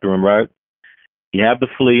Pharaoh was after him, right? He had to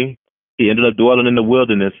flee. He ended up dwelling in the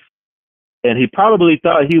wilderness. And he probably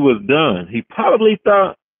thought he was done. He probably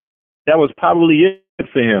thought that was probably it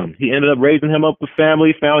for him. He ended up raising him up a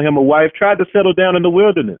family, found him a wife, tried to settle down in the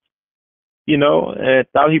wilderness, you know, and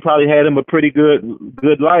thought he probably had him a pretty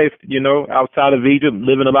good life, you know, outside of Egypt,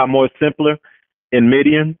 living a lot more simpler in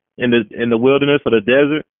Midian, in the wilderness or the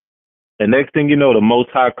desert. The next thing you know, the Most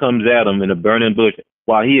High comes at him in a burning bush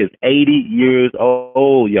while he is 80 years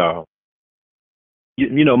old, y'all.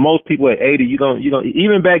 You know, most people at 80, you don't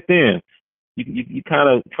even back then, you kind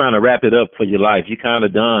of trying to wrap it up for your life. You kind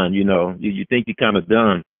of done, you know. You think you kind of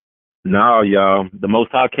done. No, y'all. The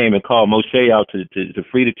Most High came and called Moshe out to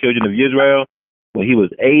free the children of Israel when he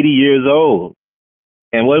was 80 years old.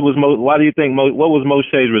 And why do you think? What was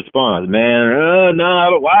Moshe's response? Man,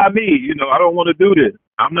 no, why me? You know, I don't want to do this.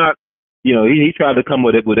 I'm not. You know, he tried to come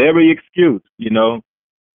with every excuse. You know,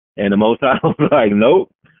 and the Most High was like,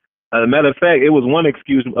 nope. As a matter of fact, it was one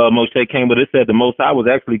excuse Moshe came with. It said the Most High was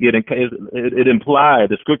actually getting. It implied,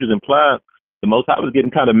 the scriptures implied, the Most High was getting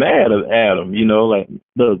kind of mad at him. You know, like,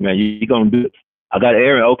 look, man, you gonna do it? I got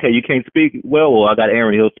Aaron. Okay, you can't speak. Well, I got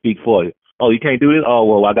Aaron. He'll speak for you. Oh, you can't do this? Oh,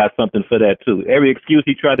 well, I got something for that too. Every excuse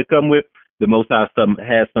he tried to come with, the Most High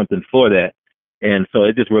has something for that. And so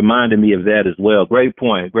it just reminded me of that as well. Great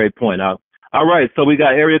point. Great point. All right, so we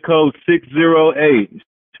got area code 608.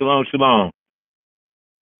 Shalom, shalom.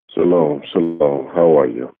 Shalom, shalom. How are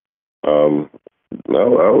you?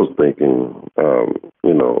 I was thinking,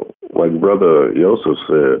 you know, like Brother Yosef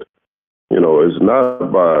said, you know, it's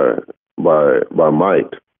not by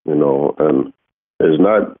might, you know, and it's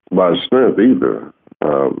not by strength either,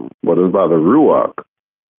 but it's by the Ruach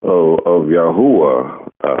of Yahuwah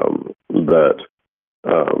that,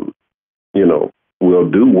 you know, will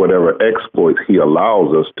do whatever exploits he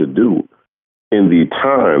allows us to do in the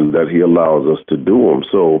time that he allows us to do them.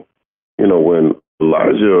 So, you know, when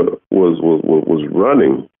Elijah was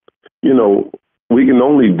running, you know, we can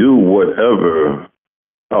only do whatever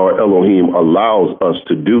our Elohim allows us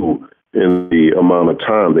to do in the amount of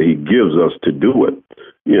time that he gives us to do it,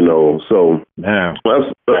 you know. So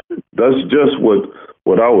that's just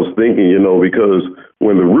what I was thinking, you know, because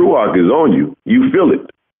when the Ruach is on you, you feel it.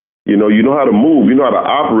 You know how to move, you know how to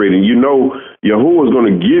operate, and you know Yahuwah is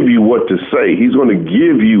going to give you what to say. He's going to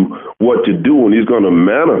give you what to do, and he's going to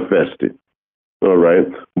manifest it. All right.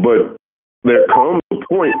 But there comes a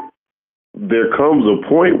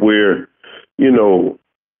point where, you know,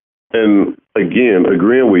 and again,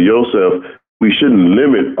 agreeing with Yosef, we shouldn't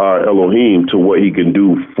limit our Elohim to what he can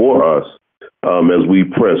do for us as we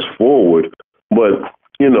press forward. But,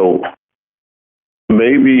 you know,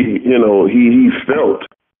 maybe, you know, he felt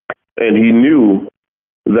and he knew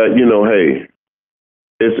that, you know, hey,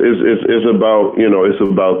 it's about, you know, it's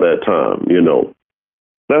about that time, you know.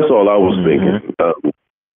 That's all I was thinking.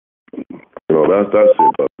 You know, that's it,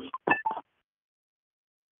 brothers.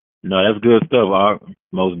 No, that's good stuff.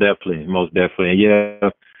 Most definitely. And yeah,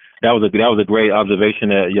 that was a great observation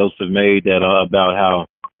that Yosef made, that about how,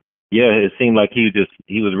 yeah, it seemed like he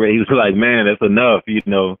was like, man, that's enough, you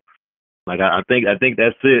know. Like I think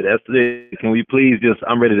that's it. Can we please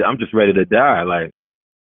I'm just ready to die. Like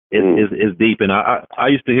it's deep. And I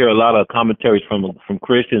used to hear a lot of commentaries from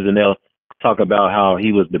Christians, and they'll talk about how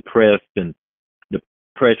he was depressed and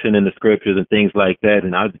depression in the scriptures and things like that.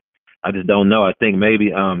 And I just don't know. I think maybe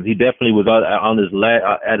he definitely was on his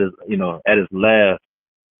at his last,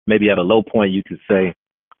 maybe at a low point, you could say.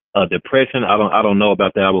 Depression, I don't know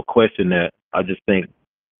about that. I would question that. I just think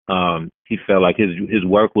he felt like his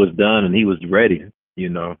work was done and he was ready, you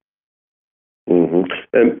know. Mm-hmm.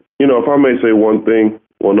 And, you know, if I may say one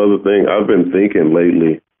other thing, I've been thinking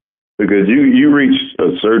lately, because you reach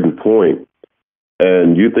a certain point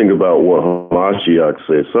and you think about what Hamashiach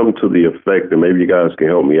said, something to the effect, and maybe you guys can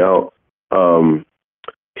help me out.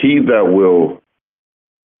 He that will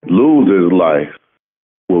lose his life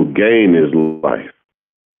will gain his life.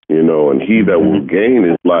 You know, and he that will gain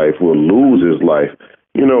his life will lose his life.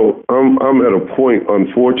 You know, I'm at a point,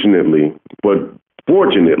 unfortunately, but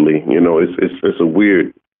fortunately, you know, it's a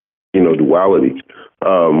weird, you know, duality,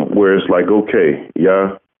 where it's like, okay,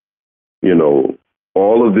 yeah, you know,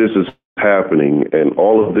 all of this is happening, and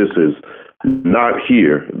all of this is not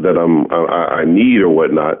here that I need or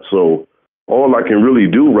whatnot. So all I can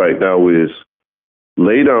really do right now is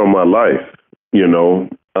lay down my life, you know.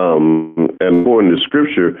 And according to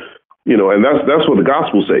scripture, you know, and that's for the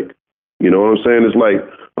gospel's sake. You know what I'm saying? It's like,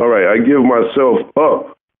 all right, I give myself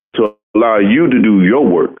up to allow you to do your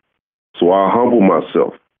work. So I'll humble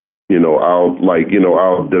myself. You know,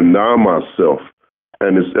 I'll deny myself.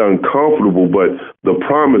 And it's uncomfortable, but the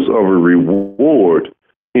promise of a reward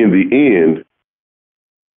in the end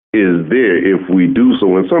is there if we do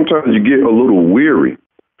so. And sometimes you get a little weary,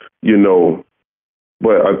 you know.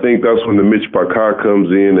 But I think that's when the Mishpachah comes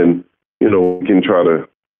in, and, you know, we can try to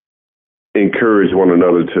encourage one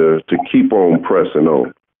another to keep on pressing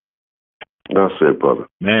on. That's it, brother.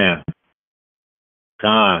 Man,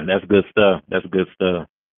 Con, that's good stuff. That's good stuff.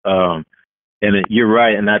 And you're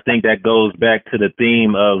right, and I think that goes back to the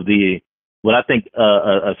theme of what I think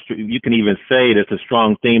you can even say that's a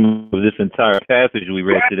strong theme of this entire passage we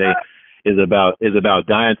read today is about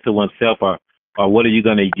dying to oneself, or what are you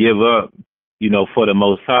going to give up, you know, for the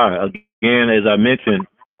Most High. Again, as I mentioned,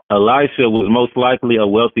 Elisha was most likely a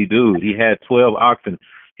wealthy dude. He had 12 oxen,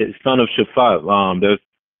 his son of Shaphat.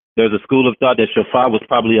 There's a school of thought that Shaphat was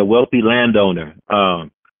probably a wealthy landowner.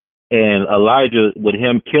 And Elijah, with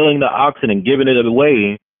him killing the oxen and giving it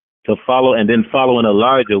away to follow, and then following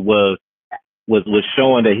Elijah was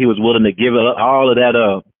showing that he was willing to give all of that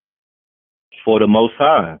up for the Most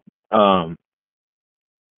High.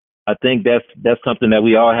 I think that's something that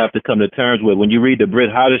we all have to come to terms with. When you read the Brit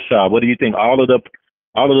Hadashah, what do you think? All of the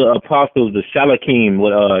apostles, the Shalakim,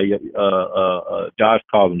 what Josh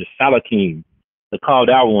called them, the Shalakim, the called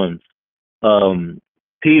out ones.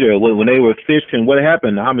 Peter, when they were fishing, what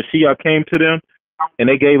happened? Hamashiach came to them, and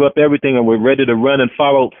they gave up everything and were ready to run and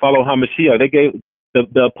follow Hamashiach.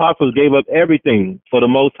 The apostles gave up everything for the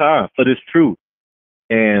Most High, for this truth.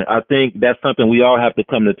 And I think that's something we all have to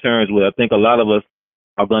come to terms with. I think a lot of us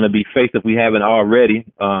are going to be faced, if we haven't already,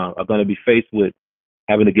 are going to be faced with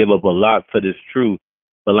having to give up a lot for this truth.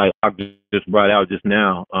 But like I just brought out just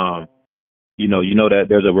now, you know that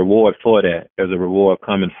there's a reward for that. There's a reward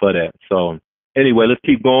coming for that. So anyway, let's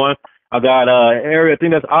keep going. I got Ari, I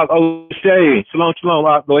think that's O'Shea. Shalom,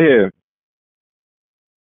 go ahead.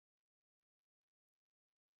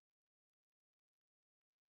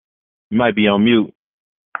 You might be on mute.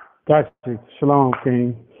 Gotcha. Shalom,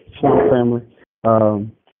 King. Shalom, family.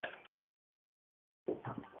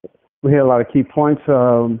 We had a lot of key points.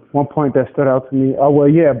 One point that stood out to me,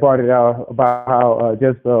 I brought it out about how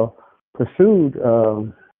Jezebel pursued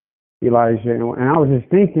Elijah. And I was just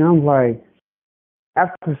thinking, I'm like,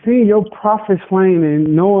 after seeing your prophet slain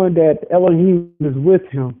and knowing that Elohim was with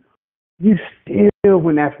him, you still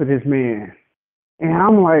went after this man. And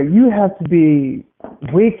I'm like, you have to be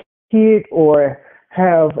wicked or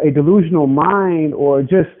have a delusional mind or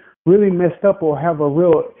just really messed up or have a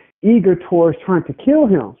real eager towards trying to kill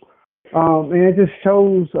him. And it just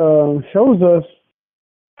shows us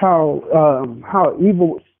how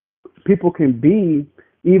evil people can be,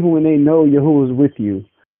 even when they know Yahuwah is with you.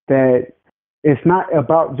 That it's not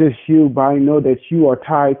about just you, but I know that you are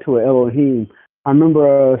tied to an Elohim. I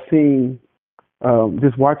remember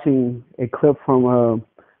just watching a clip from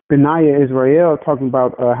Benaiah Israel talking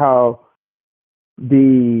about how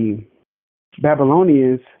the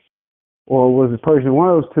Babylonians, or was it Persian, one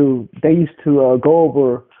of those two, they used to go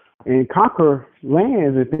over and conquer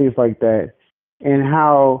lands and things like that, and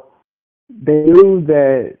how they knew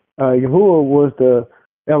that Yahuwah was the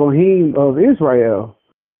Elohim of Israel.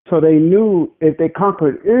 So they knew if they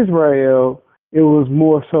conquered Israel, it was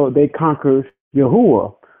more so they conquered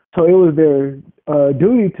Yahuwah. So it was their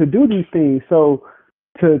duty to do these things. So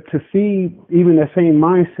to see even the same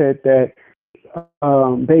mindset that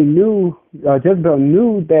they knew, Jezebel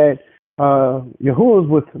knew that Yahuwah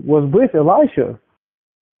was with Elisha,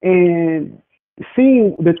 and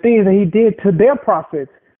seeing the things that he did to their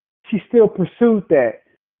prophets, she still pursued that,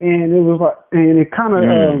 and it was like, and it kind of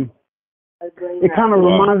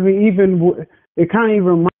reminds me even. It kind of even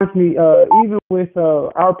reminds me even with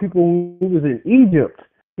our people who was in Egypt,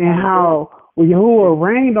 and how when Yahuwah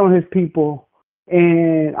rained on his people,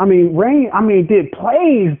 and did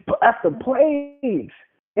plagues after plagues,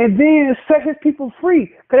 and then set his people free.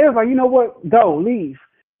 Because they was like, you know what, go, leave.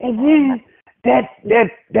 And then that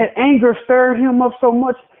anger stirred him up so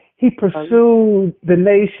much, he pursued the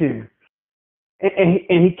nation,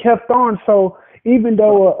 and he kept on. So even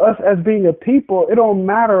though us as being a people, it don't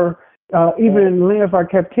matter. Even in lands like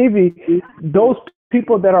captivity, those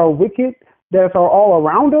people that are wicked, that are all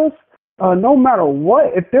around us, no matter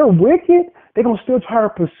what, if they're wicked, they're gonna still try to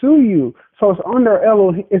pursue you. So it's under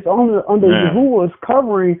Elah, it's under Yahuwah's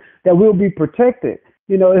covering that we'll be protected.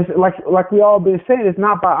 You know, it's like we all been saying, it's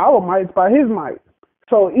not by our might, it's by His might.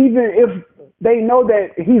 So even if they know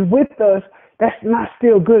that He's with us, that's not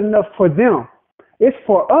still good enough for them. It's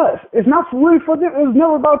for us. It's not really for them. It's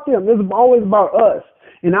never about them. It's always about us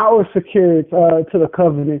and our security to the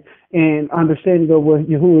covenant and understanding of what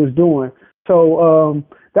Yahuwah is doing. So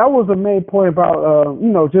that was the main point about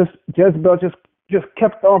just Jezebel just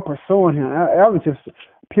kept on pursuing him. That was just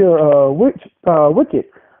pure wicked.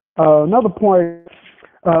 Another point,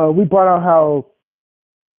 we brought out how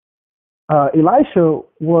Elisha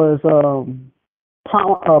was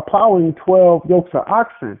plowing 12 yokes of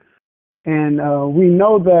oxen, and we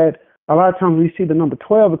know that a lot of times we see the number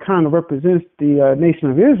 12, it kind of represents the nation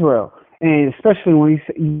of Israel. And especially when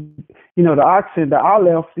the oxen, the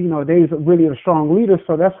Aleph, they was really a strong leader.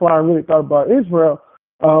 So that's why I really thought about Israel.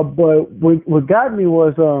 But what got me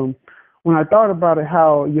was when I thought about it,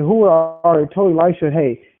 how Yahuwah already told Elisha,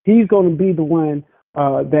 hey, he's going to be the one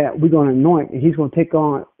that we're going to anoint, and he's going to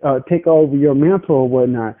take over your mantle or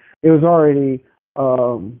whatnot. It was already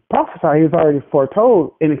prophesied. He was already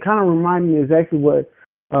foretold. And it kind of reminded me exactly what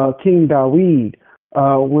King Dawid,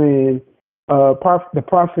 when the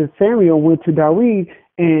prophet Samuel went to Dawid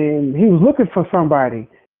and he was looking for somebody,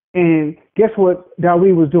 and guess what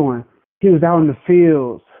Dawid was doing? He was out in the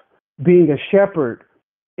fields being a shepherd,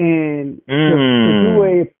 and to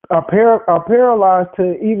do a paralyzed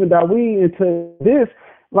to even Dawid into this,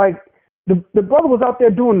 like the brother was out there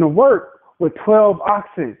doing the work with 12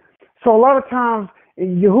 oxen. So a lot of times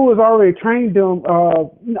Yahuwah's already trained them.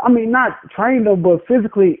 Not trained them, but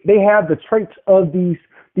physically they have the traits of these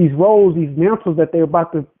roles, these mantles that they're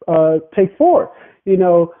about to take forward.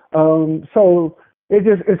 So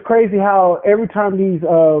it's crazy how every time these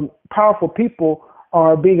powerful people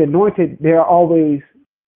are being anointed, they're always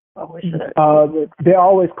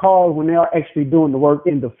called when they're actually doing the work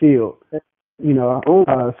in the field. So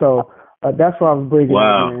that's why I was bringing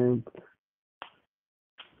it.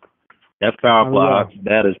 That's powerful.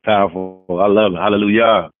 That is powerful. I love it.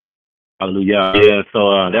 Hallelujah. Hallelujah. Yeah.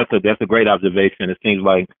 So that's a great observation. It seems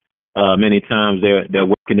like many times they're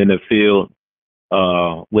working in the field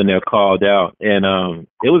when they're called out, and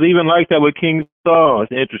it was even like that with King Saul.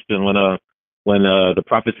 It's interesting when the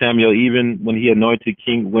prophet Samuel, even when he anointed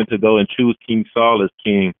king, went to go and choose King Saul as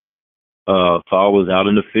king, Saul was out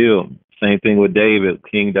in the field. Same thing with David,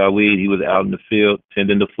 King Dawid. He was out in the field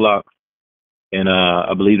tending the flocks. And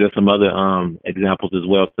I believe there's some other examples as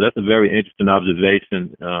well. So that's a very interesting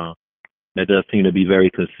observation. That does seem to be very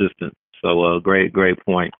consistent. So great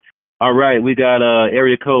point. All right, we got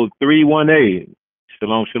area code 318.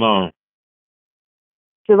 Shalom, shalom.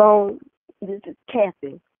 Shalom, this is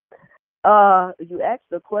Kathy. You asked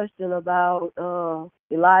a question about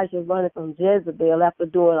Elijah running from Jezebel after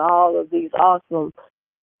doing all of these awesome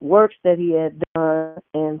works that he had done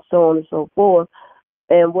and so on and so forth.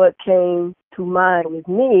 And what came to mind with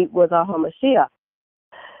me was our Mashiach,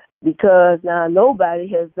 because now nobody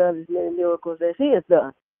has done as many miracles as he has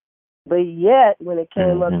done. But yet, when it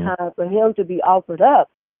came up time for him to be offered up,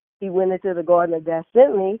 he went into the Garden of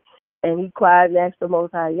Zimri and he cried and asked the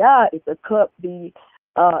Most High Yah, if the cup be,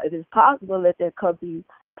 if it's possible, let that cup be,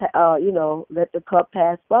 let the cup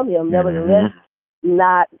pass from him. Nevertheless,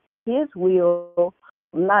 not his will,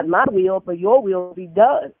 not my will, but your will be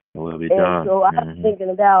done. Will be done. So I was thinking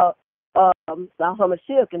about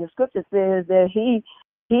Mashiach, and the scripture says that he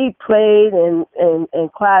prayed and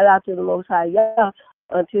cried out to the Most High Yah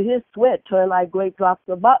until his sweat turned like great drops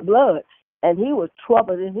of blood, and he was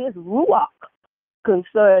troubled in his Ruach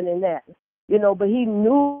concerning that. But he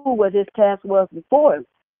knew what his task was before him.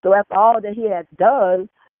 So after all that he had done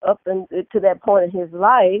up to that point in his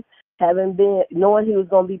life, knowing he was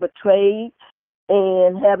going to be betrayed,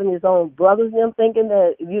 and having his own brothers and them thinking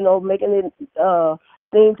that, making it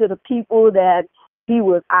seem to the people that he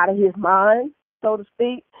was out of his mind, so to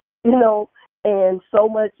speak, and so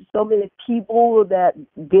many people that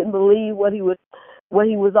didn't believe what he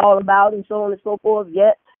was all about, and so on and so forth.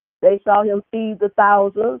 Yet they saw him feed the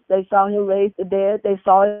thousands, they saw him raise the dead, they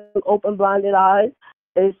saw him open blinded eyes,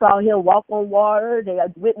 they saw him walk on water, they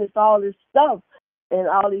had witnessed all this stuff and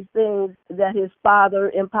all these things that his father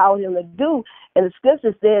empowered him to do. And the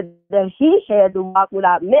scripture said that he had to walk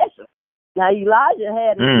without measure. Now Elijah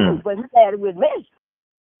had it too, but he had it with measure.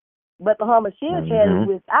 But the Hamashiach had it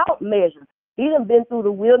without measure. He done been through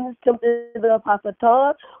the wilderness, tempted of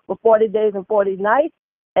Hasatan for 40 days and 40 nights,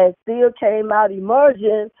 and still came out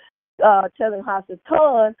emerging, telling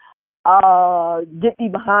Hasatan, get thee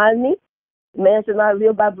behind me. Man should not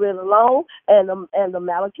live by bread alone. And the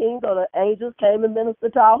Malachims, or the angels, came and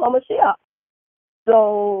ministered to our Hamashiach.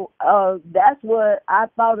 So that's what I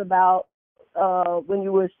thought about when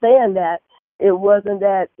you were saying that. It wasn't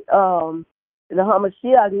that the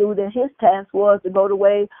Hamashiach knew that his task was to go the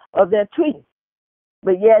way of that tree,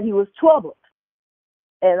 but yet he was troubled.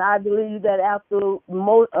 And I believe that after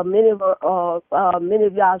many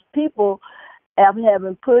of y'all's people, after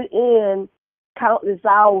having put in countless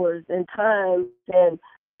hours and times and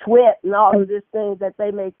sweat and all of these things, that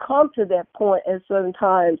they may come to that point at certain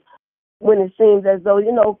times when it seems as though,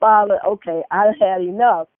 Father, okay, I've had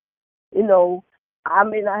enough. I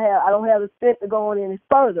don't have the strength to go on any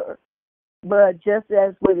further. But just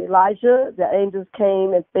as with Elijah, the angels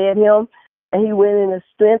came and fed him, and he went in the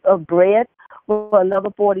strength of bread for another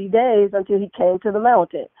 40 days until he came to the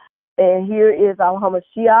mountain. And here is our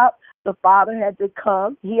Hamashiach. The Father had to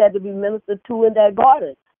come. He had to be ministered to in that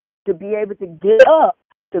garden to be able to get up,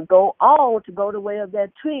 to go on, to go the way of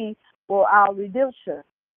that tree for our redemption,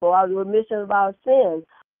 for our remission of our sins,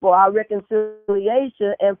 for our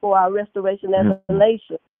reconciliation, and for our restoration as a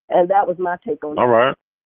nation. And that was my take on it. All right.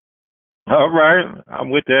 I'm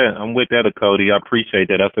with that, Cody. I appreciate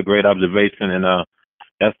that. That's a great observation, and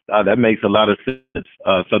that makes a lot of sense.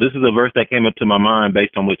 So this is a verse that came up to my mind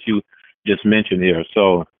based on what you just mentioned here.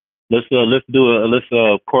 So let's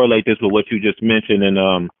correlate this with what you just mentioned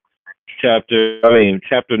in chapter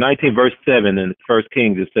 19, verse 7 in 1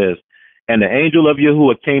 Kings. It says, "And the angel of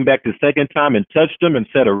Yahuwah came back the second time and touched him and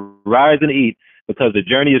said, Arise and eat, because the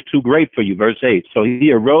journey is too great for you." Verse 8. "So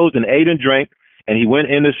he arose and ate and drank, and he went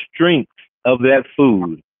in the strength of that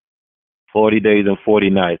food 40 days and 40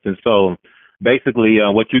 nights." And so basically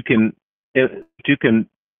what you can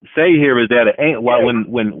say here is that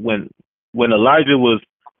when Elijah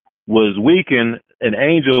was weakened, an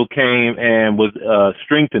angel came and was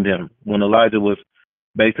strengthened him. When Elijah was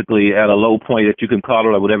basically at a low point, that you can call it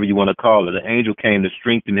or whatever you want to call it, the angel came to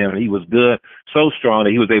strengthen him, and he was good, so strong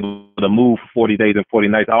that he was able to move for 40 days and 40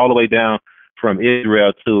 nights all the way down from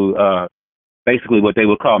Israel to basically what they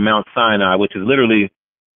would call Mount Sinai, which is literally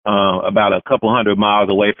about a couple hundred miles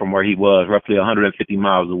away from where he was, roughly 150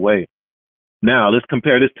 miles away. Now, let's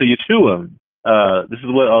compare this to Yeshua. This is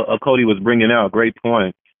what Cody was bringing out. Great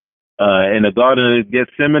point. In the Garden of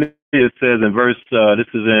Gethsemane, it says in verse, this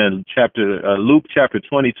is in Luke chapter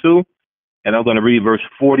 22, and I'm going to read verse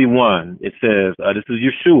 41. It says, this is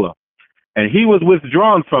Yeshua. "And he was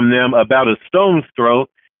withdrawn from them about a stone's throw,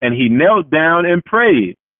 and he knelt down and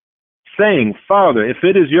prayed, saying, Father, if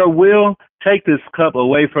it is your will, take this cup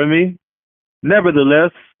away from me.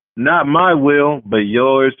 Nevertheless, not my will, but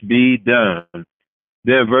yours be done."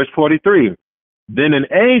 Then verse 43, "Then an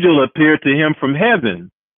angel appeared to him from heaven,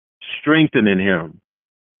 strengthening him."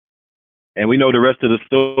 And we know the rest of the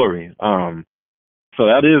story. So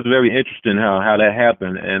that is very interesting how that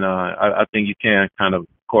happened. And I think you can kind of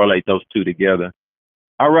correlate those two together.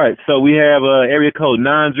 All right. So we have area code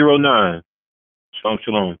 909. Shalom,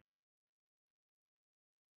 shalom.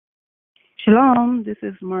 Shalom, this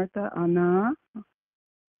is Martha Anna.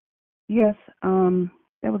 Yes,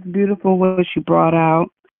 that was beautiful what you brought out.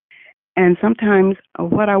 And sometimes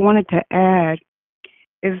what I wanted to add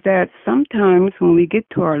is that sometimes when we get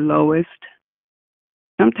to our lowest,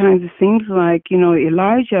 sometimes it seems like,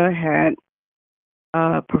 Elijah had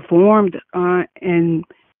performed and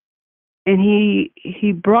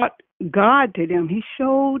he brought God to them. He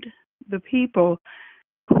showed the people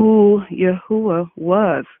who Yahuwah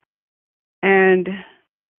was. And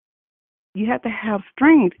you have to have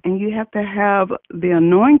strength, and you have to have the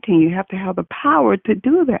anointing. You have to have the power to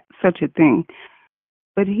do that, such a thing.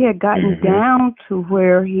 But he had gotten down to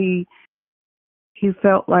where he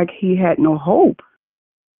felt like he had no hope.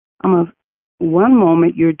 One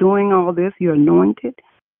moment you're doing all this, you're anointed,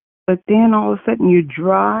 but then all of a sudden you're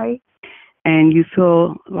dry, and you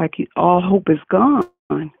feel like all hope is gone.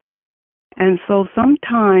 And so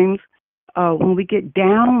sometimes when we get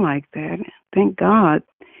down like that, thank God,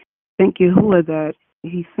 thank Yahuwah that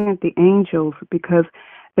he sent the angels, because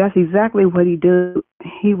that's exactly what he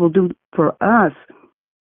will do for us.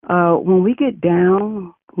 When we get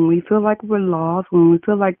down, when we feel like we're lost, when we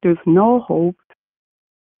feel like there's no hope,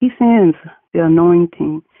 he sends the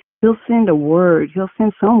anointing. He'll send a word. He'll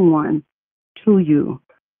send someone to you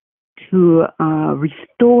to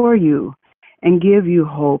restore you and give you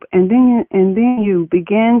hope. And then you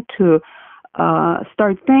begin to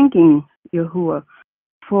start thanking Yahuwah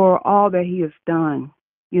for all that he has done,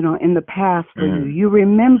 in the past for you. You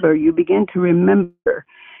begin to remember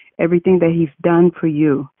everything that he's done for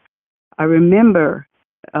you. I remember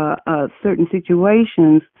certain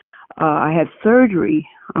situations. I had surgery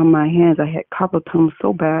on my hands. I had carpal tunnel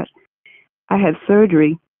so bad. I had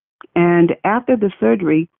surgery, and after the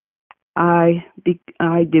surgery, I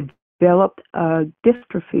developed a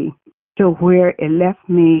dystrophy to where it left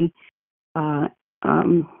me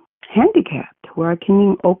handicapped, where I can't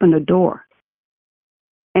even open the door.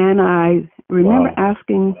 And I remember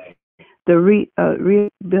asking the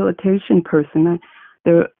rehabilitation person,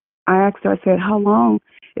 I asked her, I said, how long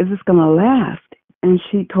is this going to last? And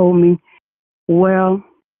she told me, well,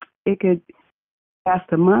 it could last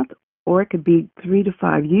a month or it could be 3 to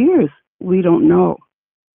 5 years. We don't know.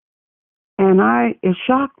 And it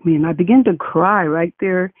shocked me, and I began to cry right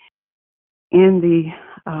there in the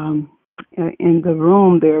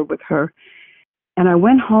room there with her. And I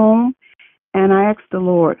went home and I asked the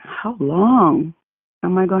Lord, how long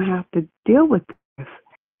am I going to have to deal with this?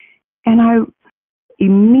 And I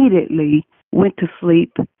immediately went to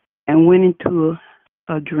sleep and went into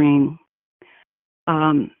a dream.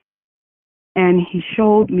 And he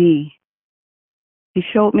showed me,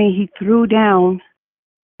 he threw down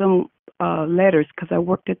some letters, because I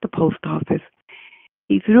worked at the post office.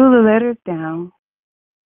 He threw the letters down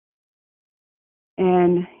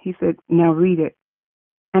and he said, now read it.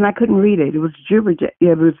 And I couldn't read it. It was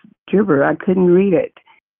gibber. I couldn't read it.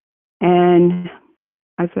 And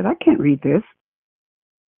I said, I can't read this.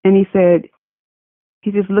 And he said,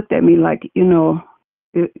 he just looked at me like, you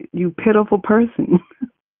pitiful person.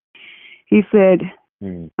 He said,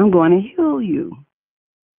 I'm going to heal you.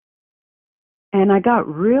 And I got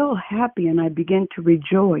real happy and I began to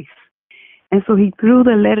rejoice. And so he threw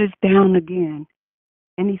the letters down again.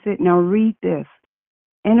 And he said, now read this.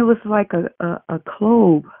 And it was like a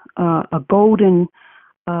clove, a golden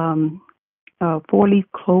 4-leaf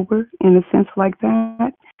clover, in a sense like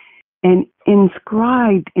that. And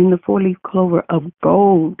inscribed in the 4-leaf clover of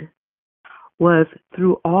gold was,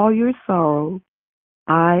 through all your sorrow,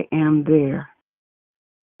 I am there.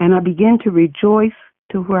 And I began to rejoice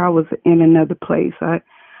to where I was in another place. I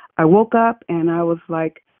woke up and I was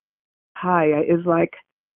like, hi. It's like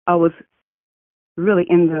I was really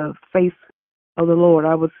in the face of the Lord.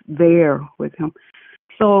 I was there with him.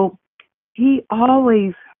 So he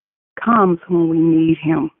always comes when we need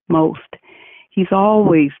him most. He's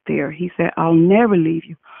always there. He said, I'll never leave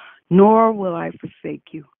you, nor will I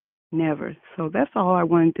forsake you. Never. So that's all I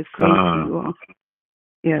wanted to say to you all.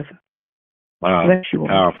 Yes. Wow. Bless you all.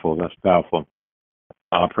 Powerful. That's powerful.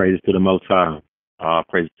 All praise to the Most High. All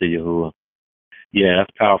praise to Yahuwah. Yeah,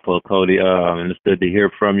 that's powerful, Cody. And it's good to hear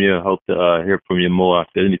from you. Hope to hear from you more. If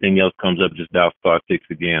anything else comes up, just dial *6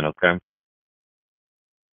 again, okay?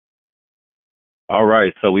 All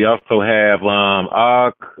right. So we also have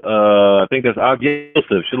I think that's Og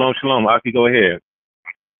Yosef. Shalom, shalom. Aki, go ahead.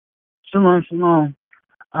 Shalom, shalom.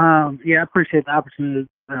 Yeah, I appreciate the opportunity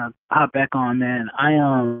to hop back on, man.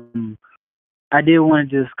 I did want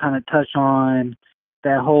to just kind of touch on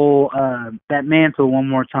that whole that mantle one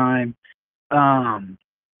more time. I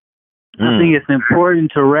think it's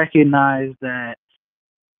important to recognize that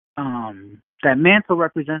that mantle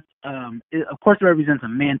represents, of course, it represents a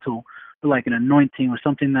mantle, like an anointing or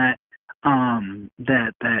something that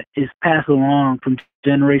that is passed along from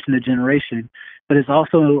generation to generation. But it's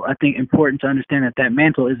also, I think, important to understand that that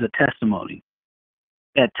mantle is a testimony.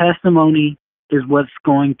 That testimony is what's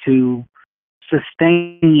going to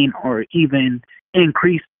sustain or even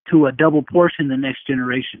increase to a double portion the next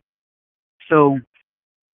generation. So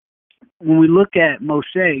when we look at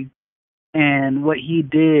Moshe and what he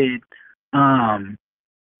did, Yahuwah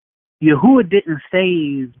didn't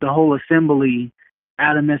save the whole assembly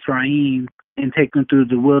out of Mitzrayim and take them through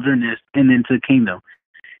the wilderness and into the kingdom.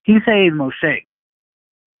 He saved Moshe.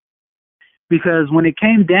 Because when it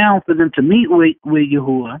came down for them to meet with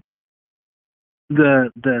Yahuwah,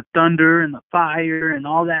 the thunder and the fire and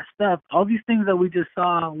all that stuff, all these things that we just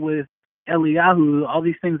saw with Eliyahu, all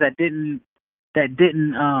these things that didn't that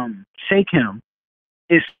didn't shake him.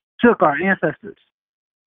 It shook our ancestors.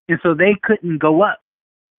 And so they couldn't go up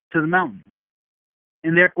to the mountain.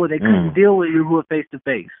 And therefore they couldn't deal with Yahuwah face to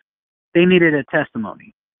face. They needed a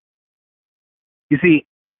testimony. You see,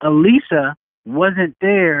 Elisha wasn't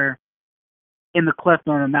there in the cleft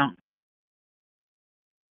on the mountain.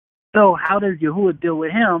 So how does Yahuwah deal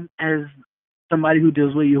with him as somebody who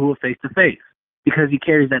deals with Yahuwah face to face? Because he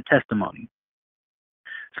carries that testimony.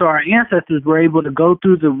 So our ancestors were able to go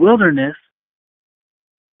through the wilderness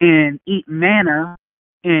and eat manna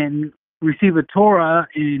and receive a Torah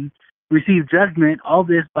and receive judgment, all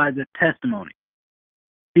this by the testimony.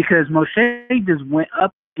 Because Moshe just went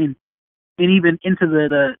up and even into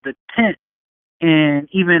the tent, and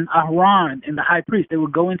even Aaron and the high priest, they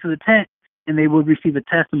would go into the tent and they would receive a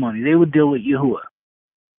testimony. They would deal with Yahuwah.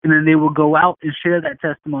 And then they would go out and share that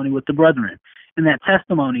testimony with the brethren. And that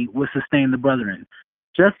testimony would sustain the brethren.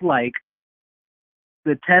 Just like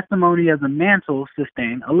the testimony of the mantle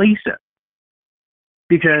sustained Elisha.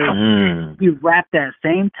 Because he wrapped that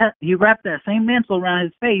same mantle around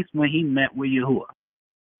his face when he met with Yahuwah.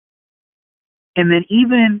 And then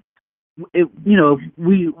even,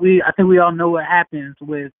 I think we all know what happens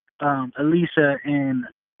with Elisha and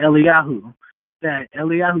Eliyahu, that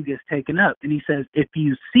Eliyahu gets taken up. And he says, if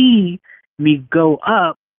you see me go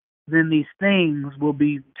up, then these things will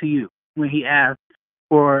be to you. When he asked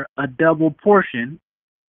for a double portion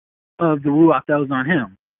of the Ruach that was on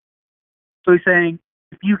him. So he's saying,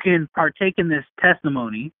 if you can partake in this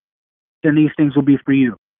testimony, then these things will be for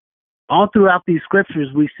you. All throughout these scriptures,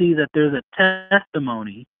 we see that there's a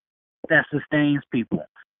testimony that sustains people.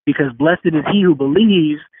 Because blessed is he who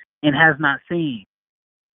believes and has not seen.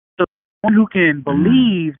 So one who can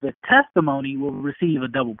believe the testimony will receive a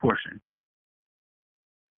double portion.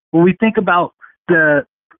 When we think about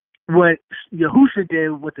what Yahusha did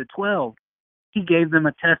with the 12, he gave them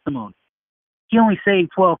a testimony. He only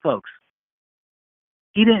saved 12 folks.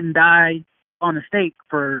 He didn't die on a stake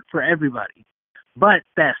for everybody. But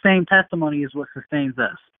that same testimony is what sustains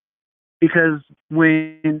us. Because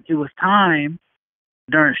when it was time,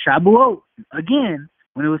 during Shabuot, again,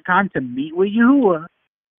 when it was time to meet with Yahuwah,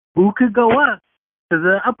 who could go up to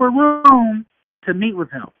the upper room to meet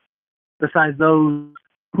with him, besides those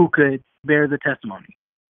who could bear the testimony?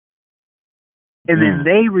 And then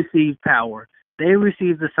they received power. They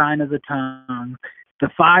received the sign of the tongue. The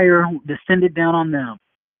fire descended down on them.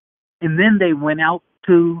 And then they went out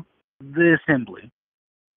to the assembly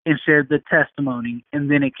and shared the testimony, and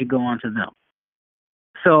then it could go on to them.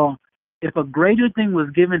 So if a greater thing was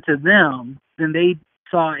given to them than they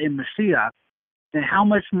saw in Mashiach, then how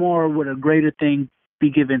much more would a greater thing be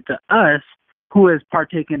given to us who has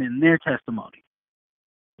partaken in their testimony?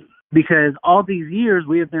 Because all these years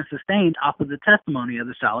we have been sustained off of the testimony of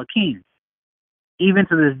the Shalakim. Even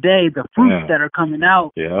to this day, the fruits that are coming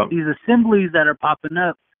out, these assemblies that are popping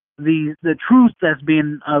up, the truth that's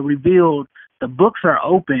being revealed, the books are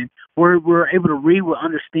open. We're able to read with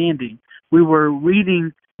understanding. We were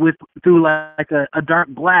reading through like a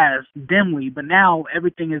dark glass dimly, but now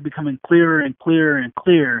everything is becoming clearer and clearer and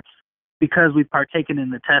clearer because we've partaken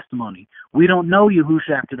in the testimony. We don't know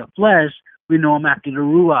Yahusha after the flesh. We know him after the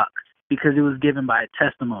Ruach because it was given by a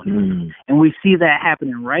testimony. And we see that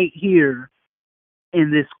happening right here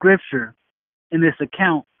in this scripture, in this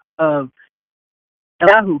account of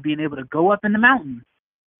Eliyahu being able to go up in the mountain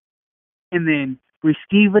and then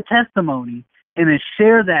receive a testimony and then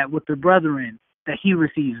share that with the brethren that he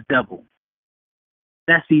receives double.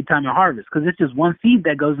 That's seed time and harvest, because it's just one seed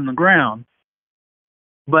that goes in the ground.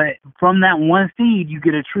 But from that one seed, you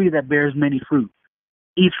get a tree that bears many fruit,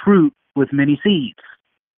 each fruit with many seeds.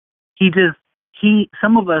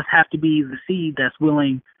 Some of us have to be the seed that's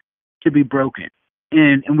willing to be broken.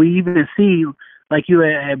 And we even see, like you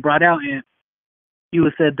had brought out, and you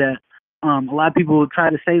had said that a lot of people try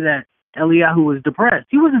to say that Eliyahu was depressed.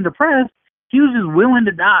 He wasn't depressed. He was just willing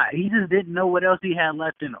to die. He just didn't know what else he had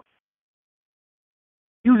left in him.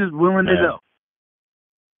 He was just willing to go.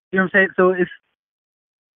 You know what I'm saying? So it's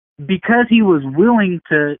because he was willing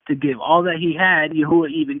to give all that he had,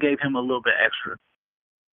 Yahuwah even gave him a little bit extra.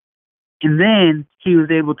 And then he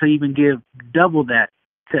was able to even give double that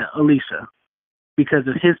to Elisha because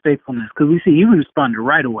of his faithfulness. Because we see he responded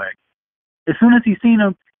right away. As soon as he seen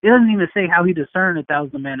him, it doesn't even say how he discerned that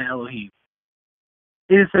was the man of Elohim.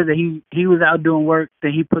 It just says that he was out doing work,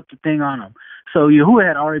 that he put the thing on him. So Yahuwah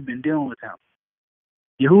had already been dealing with him.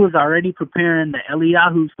 Yahuwah was already preparing the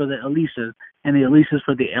Eliyahus for the Elishas and the Elishas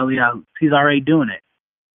for the Eliyahus. He's already doing it.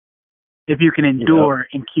 If you can endure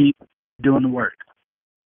and keep doing the work.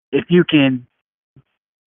 If you can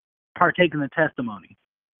partake in the testimony.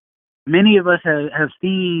 Many of us have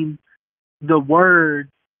seen the Word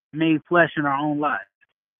made flesh in our own lives.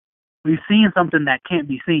 We've seen something that can't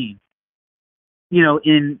be seen. You know,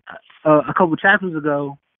 in a couple chapters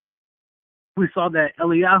ago, we saw that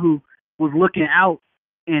Eliyahu was looking out,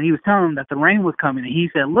 and he was telling them that the rain was coming, and he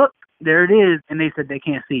said, "Look, there it is," and they said they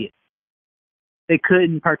can't see it. They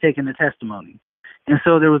couldn't partake in the testimony, and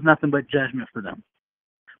so there was nothing but judgment for them.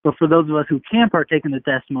 But for those of us who can partake in the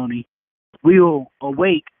testimony, we will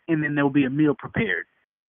awake, and then there will be a meal prepared.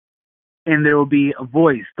 And there will be a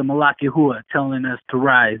voice, the Malak Yahuwah, telling us to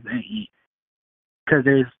rise and eat. Because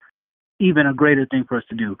there's even a greater thing for us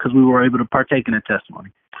to do, because we were able to partake in the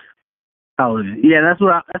testimony. Hallelujah. Yeah, that's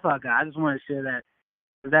all I got. I just want to share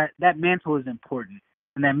that mantle is important.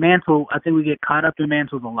 And that mantle, I think we get caught up in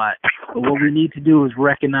mantles a lot. But what we need to do is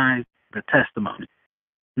recognize the testimony.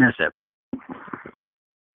 And that's it.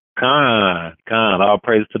 All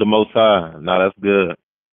praise to the Most High. No, that's good.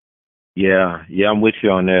 Yeah, I'm with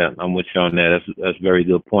you on that. That's very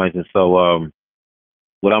good point. And so,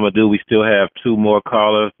 what I'm gonna do? We still have two more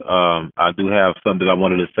callers. I do have something I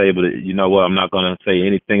wanted to say, but you know what? I'm not gonna say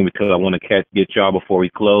anything because I want to get y'all before we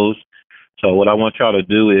close. So what I want y'all to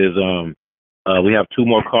do is, we have two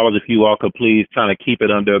more callers. If you all could please kind of keep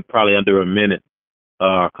it probably under a minute,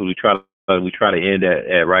 because we try to end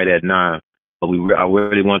at right at 9. But I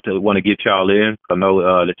really want to get y'all in. I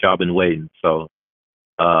know that y'all been waiting. So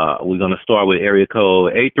we're gonna start with area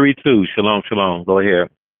code 832. Shalom. Go ahead.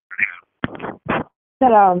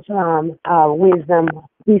 Shalom. Wisdom,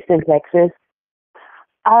 Houston, Texas.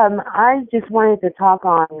 I just wanted to talk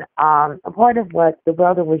on a part of what the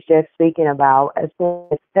brother was just speaking about as far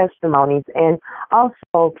as testimonies, and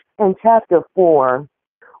also in chapter 4,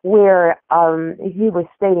 where he was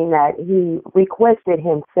stating that he requested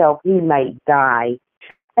himself he might die.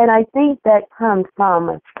 And I think that comes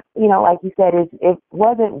from, like you said, it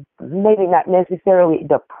wasn't maybe not necessarily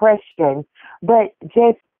depression, but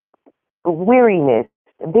just weariness,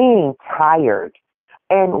 being tired,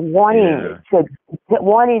 and wanting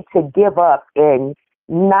to give up and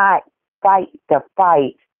not fight the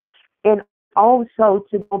fight. And also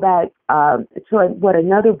to go back to what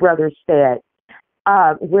another brother said,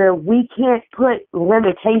 where we can't put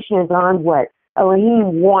limitations on what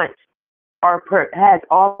Elohim wants or has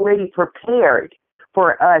already prepared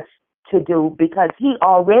for us to do, because he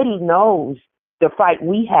already knows the fight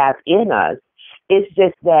we have in us. It's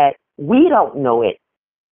just that we don't know it.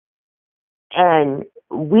 And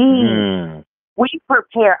we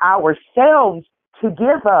prepare ourselves to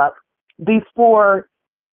give up before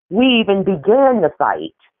we even begin the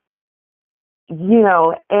fight.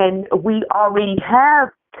 And we already have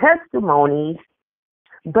testimonies,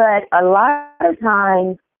 but a lot of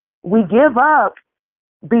times we give up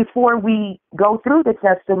before we go through the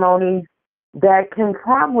testimonies that can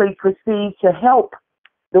probably proceed to help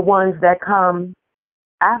the ones that come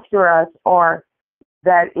after us or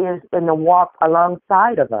that is in the walk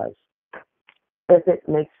alongside of us, if it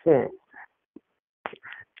makes sense.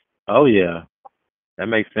 Oh, yeah. That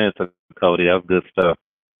makes sense, Cody. That's good stuff.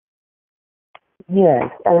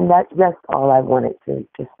 Yes, and that's all I wanted to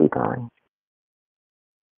speak on.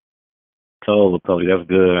 Cody, that's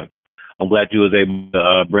good. I'm glad you was able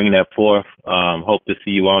to bring that forth. Hope to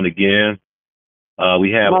see you on again.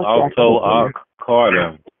 We have also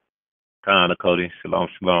Carter. Kind of, Cody.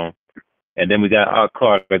 Shalom. And then we got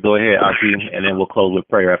Carter. Go ahead, Aki, and then we'll close with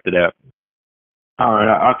prayer after that. All right,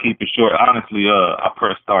 I'll keep it short. Honestly, I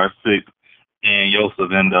pressed star 6, and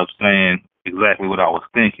Yosef ended up saying exactly what I was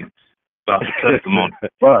thinking about the testimony.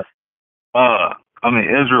 But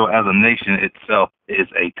Israel as a nation itself is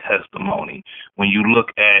a testimony. When you look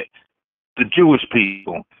at the Jewish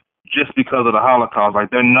people, just because of the Holocaust,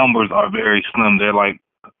 like their numbers are very slim. They're like,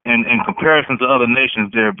 in comparison to other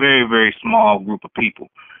nations, they're a very, very small group of people.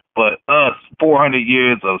 But us, 400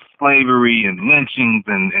 years of slavery and lynchings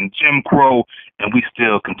and Jim Crow, and we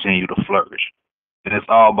still continue to flourish. And it's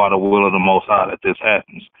all by the will of the Most High that this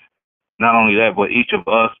happens. Not only that, but each of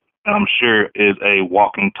us, and I'm sure, is a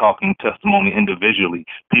walking, talking testimony individually.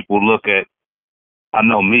 People look at, I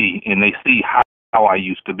know me, and they see how I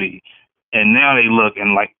used to be. And now they look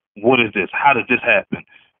and like, what is this? How did this happen?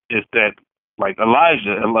 It's that, like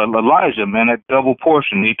Elijah, man, that double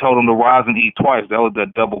portion. He told him to rise and eat twice. That was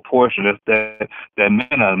that double portion. That's that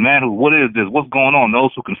man who, what is this? What's going on?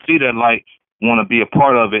 Those who can see that light want to be a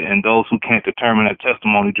part of it, and those who can't determine that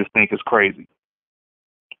testimony just think it's crazy.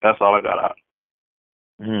 That's all I got out.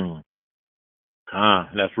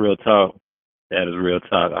 That's real talk. That is real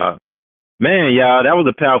talk. Man, y'all, that was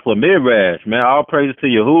a powerful Midrash, man. All praises to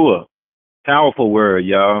Yahuwah. Powerful word,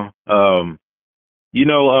 y'all.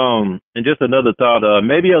 And just another thought,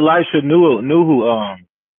 maybe Elisha knew who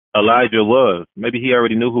Elijah was. Maybe he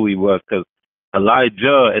already knew who he was, because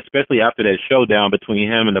Elijah, especially after that showdown between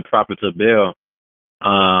him and the prophets of Baal,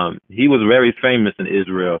 he was very famous in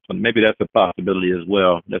Israel. So maybe that's a possibility as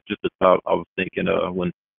well. That's just a thought I was thinking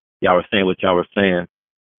when y'all were saying what y'all were saying.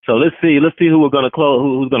 So let's see who we're gonna close.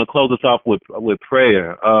 Who's gonna close us off with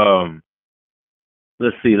prayer?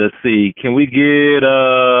 Let's see. Can we get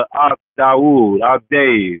Ak Dawood, Ak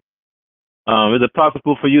Dave? Is it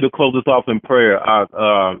possible for you to close us off in prayer?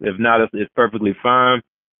 If not, it's perfectly fine.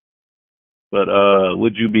 But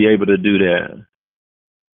would you be able to do that?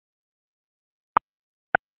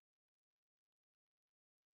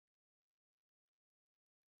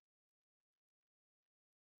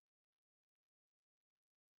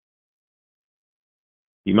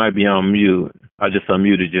 You might be on mute. I just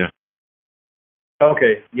unmuted you.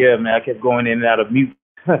 Okay. Yeah, man. I kept going in and out of mute.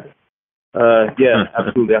 Yeah,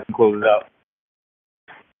 absolutely. I can close it out.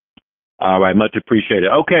 All right. Much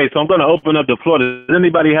appreciated. Okay. So I'm going to open up the floor. Does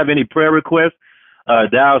anybody have any prayer requests?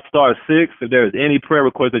 Dial *6 if there is any prayer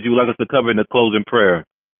request that you would like us to cover in the closing prayer.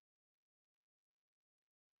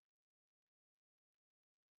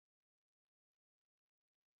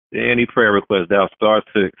 Any prayer requests, dial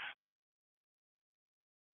 *6.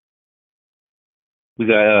 We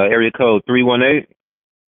got area code 318.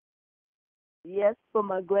 Yes, for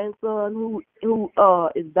my grandson who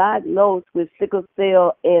is diagnosed with sickle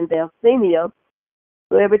cell and thalassemia.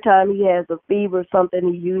 So every time he has a fever or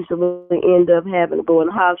something, he usually ends up having to go in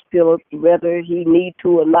the hospital, whether he need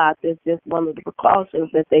to or not. That's just one of the precautions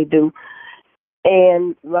that they do.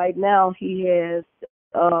 And right now he has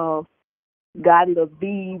gotten the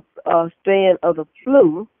B strand of the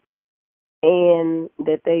flu, and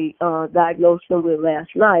that they diagnosed him with last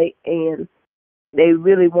night, and they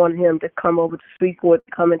really wanted him to come over to Shreveport,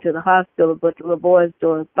 come into the hospital, but the little boy's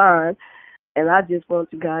doing fine, and I just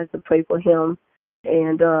want you guys to pray for him.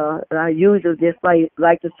 And I usually just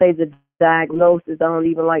like to say the diagnosis. I don't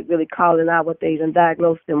even like really calling out what they done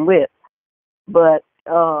diagnosed him with, but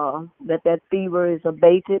that fever is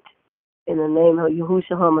abated in the name of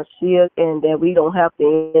Yahushua HaMashiach, and that we don't have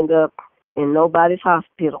to end up in nobody's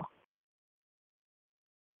hospital.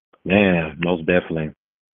 Man, most definitely.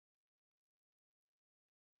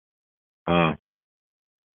 Thank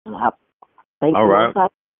All you right. for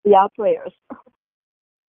y'all prayers.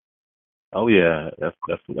 Oh yeah, that's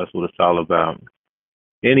what it's all about.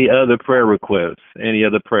 Any other prayer requests?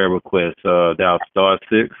 Dial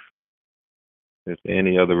 *6. If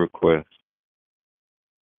any other requests,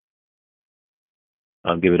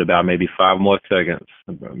 I'll give it about maybe 5 more seconds.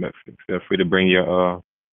 Feel free to bring your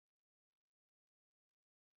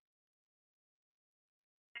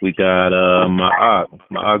We got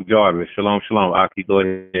Ma'ak Jarvis. Shalom, Aki, go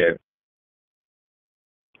ahead.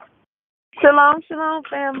 Shalom,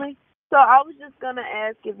 family. So I was just going to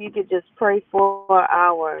ask if you could just pray for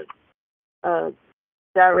our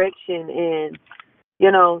direction and,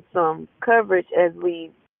 some coverage as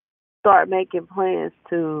we start making plans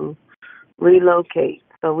to relocate.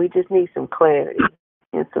 So we just need some clarity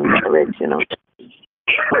and some direction on that.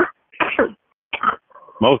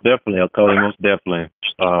 Most definitely, Cody, most definitely.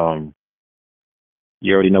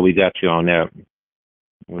 You already know we got you on that.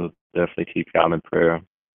 We'll definitely keep y'all in prayer.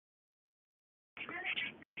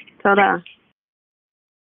 Torah.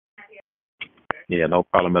 Yeah, no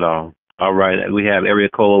problem at all. All right, we have area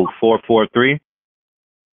code 443.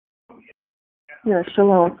 Yeah,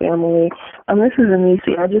 shalom, family. This is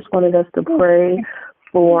Anisi. I just wanted us to pray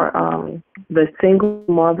for the single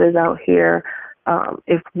mothers out here.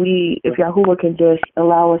 If Yahuwah can just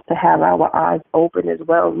allow us to have our eyes open as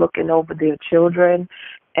well, looking over their children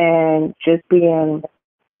and just being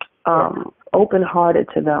open-hearted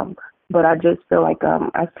to them. But I just feel like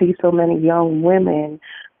I see so many young women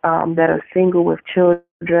that are single with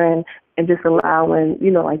children and just allowing,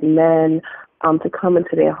 like men to come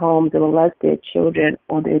into their homes and molest their children,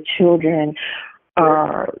 or their children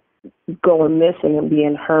are going missing and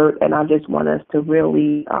being hurt. And I just want us to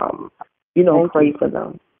really, pray for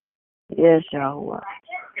them. Yes, Yahweh.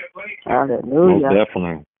 Hallelujah. Most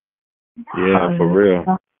definitely. Yeah, for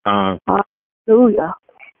real. Hallelujah.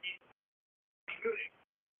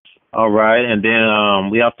 All right, and then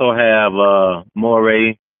we also have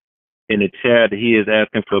Moray in the chat. He is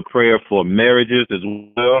asking for prayer for marriages as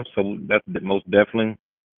well, so that's most definitely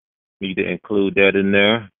need to include that in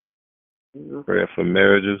there. Mm-hmm. Prayer for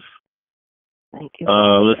marriages. Thank you.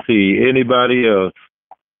 Let's see, anybody else?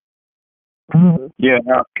 Mm-hmm. Yeah,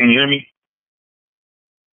 can you hear me?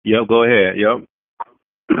 Yep, go ahead. Yep.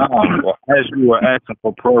 Well, as you were asking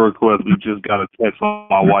for prayer requests, we just got a text on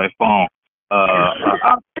my wife's phone.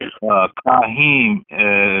 Kahim,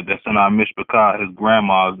 that's in our Mishpachah, his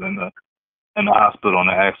grandma's in the hospital, and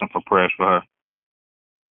they're asking for prayers for her.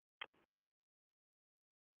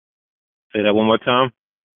 Say that one more time.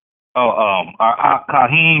 Our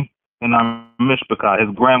Kahim in our Mishpachah,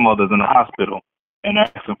 his grandmother's in the hospital, and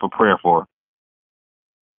they're asking for prayer for her.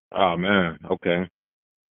 Oh man, okay.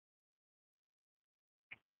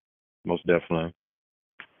 Most definitely.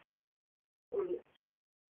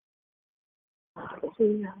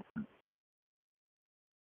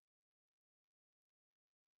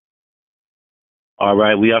 All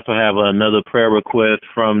right. We also have another prayer request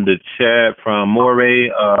from the chat from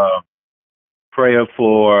Omri. Prayer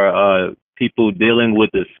for people dealing with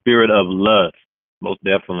the spirit of lust. Most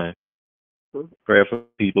definitely. Prayer for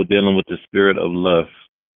people dealing with the spirit of lust.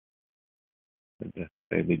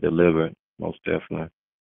 They be delivered. Most definitely.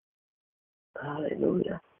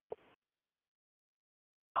 Hallelujah.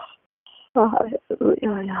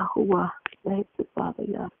 Hallelujah, Yahuwah. Thank you, Father,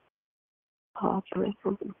 Yah.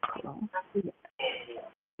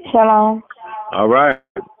 Shalom. All right.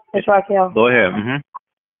 It's Raquel. Go ahead.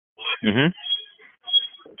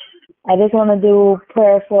 I just want to do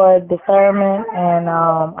prayer for discernment and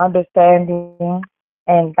understanding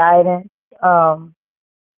and guidance,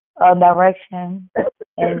 direction,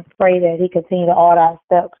 and pray that He continue to order our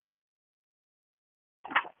steps.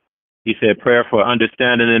 He said prayer for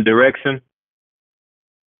understanding and direction.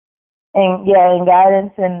 And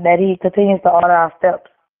guidance, and that He continues to order our steps.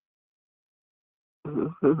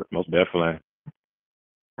 Most definitely.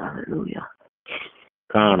 Hallelujah.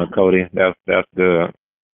 Connor, Cody, that's good.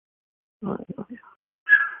 Hallelujah.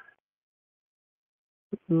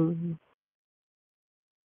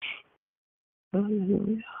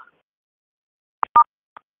 Hallelujah.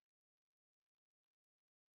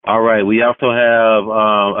 All right. We also have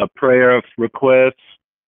a prayer request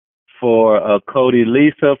for Cody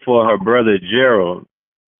Lisa for her brother Gerald.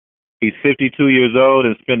 He's 52 years old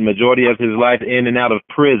and spent the majority of his life in and out of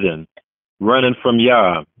prison, running from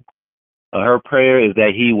Yah. Her prayer is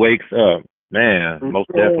that he wakes up. Man, most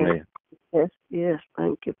definitely. Yes.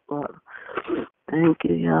 Thank you, Father. Thank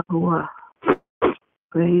you, Yahuwah.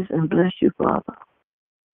 Praise and bless you, Father.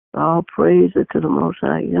 All praise to the Most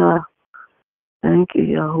High Yah. Thank you,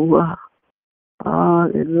 Yahuwah.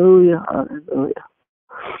 Hallelujah. Hallelujah.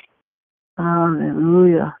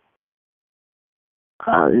 Hallelujah.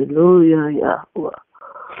 Hallelujah, Yahuwah.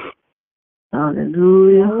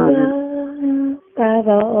 Hallelujah.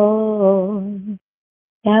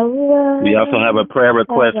 We also have a prayer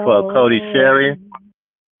request for Cody Sherry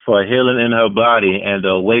for healing in her body and the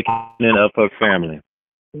awakening of her family.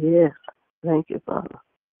 Yes. Thank you, Father.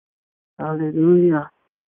 Hallelujah.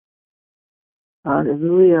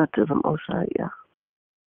 Hallelujah to the Most High Yah.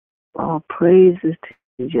 All praises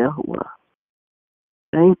to Yahuwah.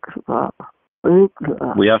 Thank you, Father. Thank you,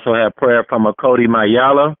 Father. We also have prayer from a Cody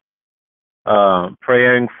Mayala,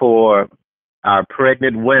 praying for our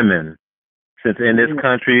pregnant women, since in this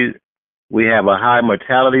country we have a high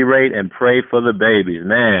mortality rate, and pray for the babies.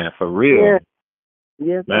 Man, for real.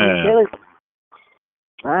 Yes, man.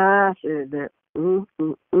 I said that.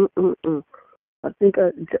 I think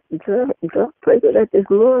I prayed for that this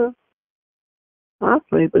morning. I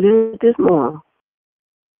prayed for that this morning.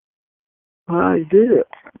 I did it.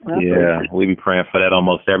 We be praying for that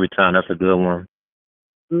almost every time. That's a good one.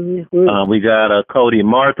 Mm-hmm. We got Cody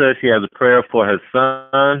Martha. She has a prayer for her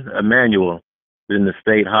son, Emmanuel, in the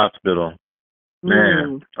state hospital.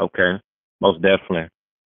 Man, okay. Most definitely.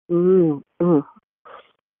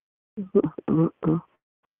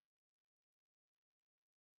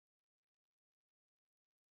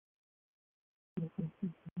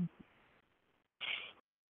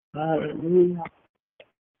 Hallelujah.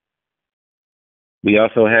 We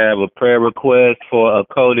also have a prayer request for a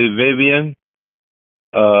Cody Vivian.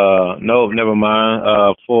 No, never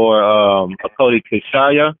mind. For a Cody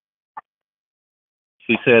Kishaya.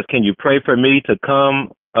 She says, can you pray for me to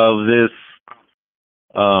come of this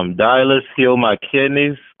dialysis, heal my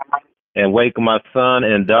kidneys, and wake my son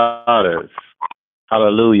and daughters?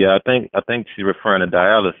 Hallelujah. I think she's referring to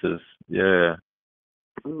dialysis. Yeah.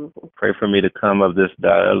 Pray for me to come of this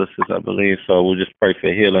dialysis, I believe. So we'll just pray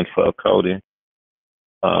for healing for Cody.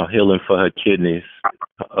 Healing for her kidneys.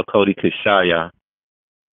 Cody Kishaya.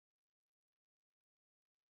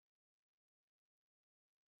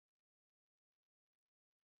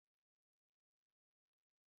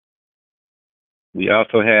 We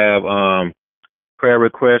also have prayer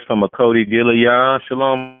request from a Cody Gilead.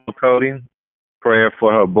 Shalom, Cody. Prayer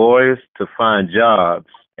for her boys to find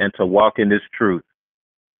jobs and to walk in this truth.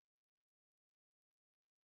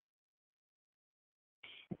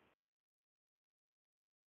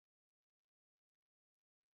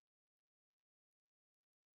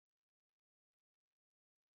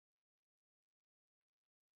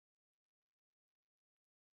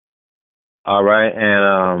 All right,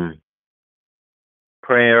 and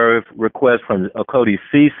prayer request from Cody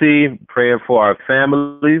Cece, prayer for our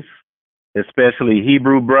families, especially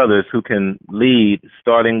Hebrew brothers who can lead,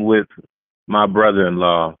 starting with my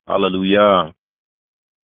brother-in-law. Hallelujah.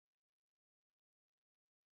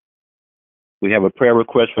 We have a prayer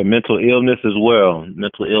request for mental illness as well.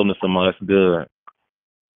 Mental illness among us, good.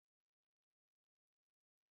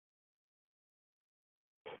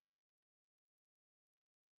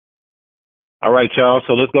 All right, y'all.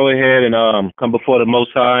 So let's go ahead and come before the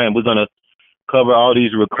Most High, and we're going to cover all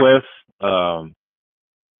these requests.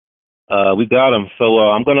 We got them. So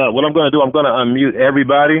what I'm gonna do, I'm gonna unmute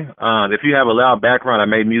everybody. If you have a loud background, I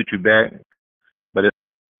may mute you back. But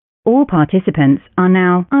all participants are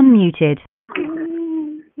now unmuted.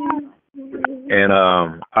 And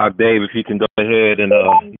Dave, if you can go ahead and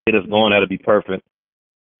get us going, that'll be perfect.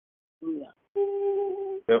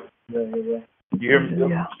 Yep. You hear me?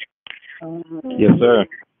 Yeah. Yes, sir.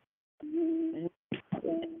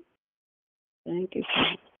 Thank you.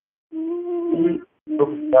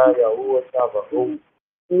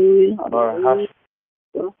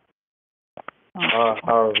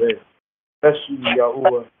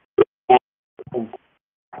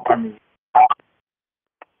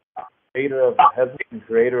 Creator of the heavens and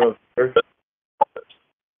creator of the earth.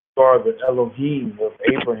 You are the Elohim of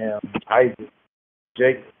Abraham, Isaac,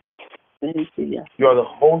 Jacob. You are the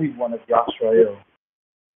Holy One of Yisrael.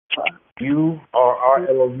 You are our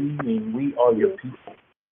Elohim and we are your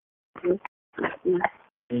people.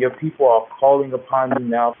 And your people are calling upon you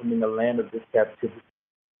now from in the land of this captivity.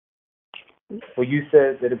 For you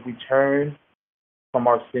said that if we turn from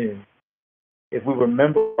our sins, if we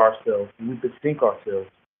remember ourselves, we could think ourselves,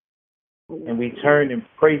 and we turn and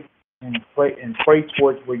pray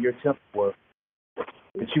towards where your temple was,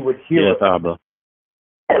 that you would hear us. Abba.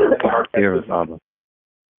 Hear us, Abba.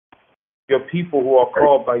 Your people who are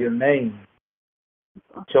called by your name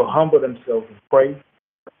shall humble themselves and pray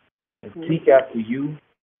and seek after you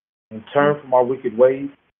and turn from our wicked ways,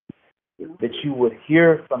 that you would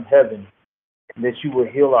hear from heaven and that you would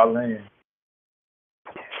heal our land.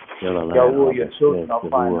 Yahweh, your children are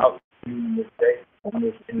crying out to you in this day,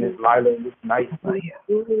 in this Lila, in this night.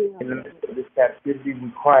 In the midst of this captivity, we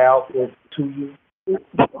cry out to you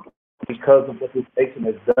because of what this nation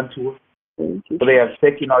has done to us. So they have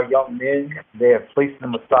taken our young men, they have placed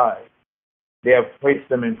them aside. They have placed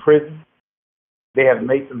them in prison. They have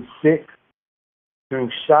made them sick through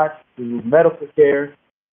shots, through medical care.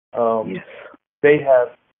 They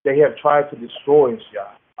have tried to destroy us,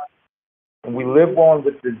 Yah. And we live on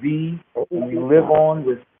with disease, and we live on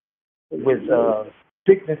with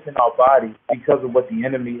sickness in our bodies because of what the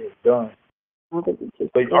enemy has done.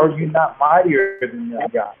 But are you not mightier than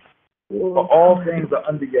that, God? For all things are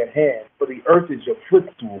under your hand, for the earth is your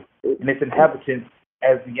footstool, and its inhabitants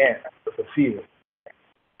as the ants of the field.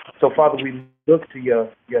 So, Father, we look to your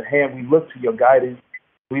hand, we look to your guidance,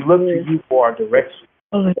 we look to you for our direction.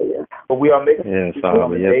 But we are making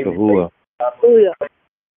on a daily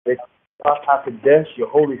basis. That your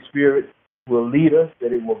Holy Spirit will lead us,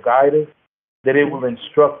 that it will guide us, that it will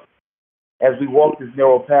instruct us. As we walk this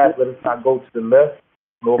narrow path, let us not go to the left,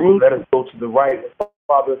 nor let us go to the right.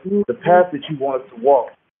 Father, the path that you want us to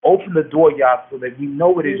walk, open the door, Yah, so that we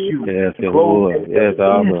know it is you. Yes,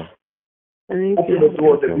 Abba. Open the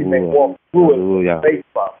door that we may walk through it with faith,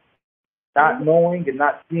 Father. Not knowing and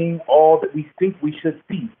not seeing all that we think we should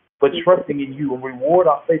see, but trusting in you and reward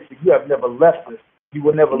our faith, for you have never left us. You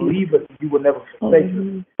will never leave us. You will never forsake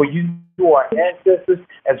us. For you know our ancestors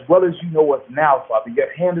as well as you know us now, Father.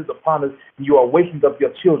 Your hand is upon us, and you are waking up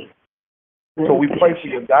your children. So we pray for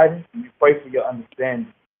your guidance, and we pray for your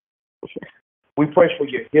understanding. We pray for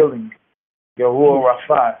your healing, your Ruach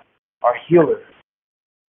Rapha, our healer.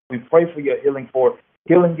 We pray for your healing, for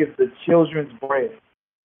healing is the children's bread.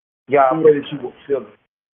 Yeah, I pray that you will fill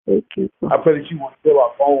it. I pray that you will fill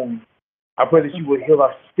our bones. I pray that you will heal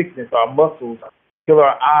our sickness, our muscles, heal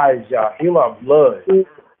our eyes, Yah. Heal our blood.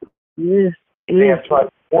 Yes. They have tried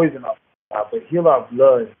to poison us, Yah, but heal our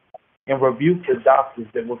blood and rebuke the doctors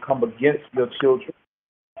that will come against your children.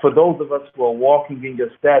 For those of us who are walking in your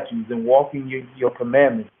statutes and walking in your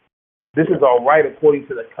commandments, this is our right according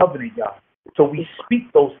to the covenant, Yah. So we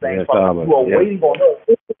speak those things, Father. You are waiting on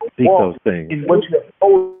us to walk in what you have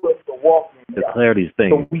told us to walk in. Declare these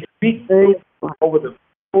things. So we speak over the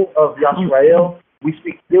people of Yisrael. We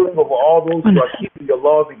speak healing over all those who are keeping your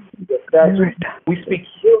laws and keeping your statutes. We speak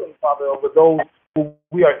healing, Father, over those who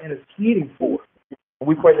we are interceding for. And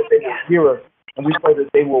we pray that they will hear us, and we pray that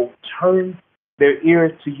they will turn their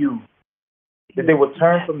ears to you, that they will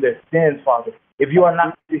turn from their sins, Father. If you are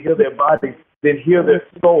not to heal their bodies, then heal their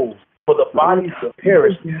souls. For the bodies will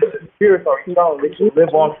perish, the spirits are eternal, they shall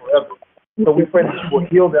live on forever. So we pray that you will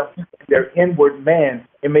heal them in their inward man,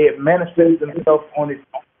 and may it manifest themselves on its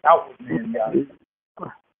outward man, God.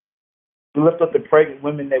 We lift up the pregnant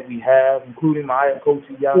women that we have, including Maya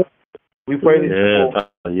Kochi, God. We pray that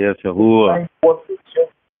you will bring forth the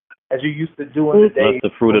children as you used to do in the days. Bless the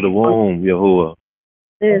fruit of the womb, Yahuwah.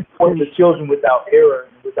 For the children without error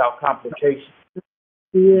and without complication.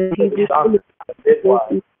 So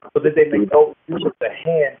that they may know with the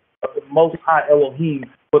hand of the Most High Elohim.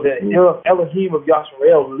 For the Elohim of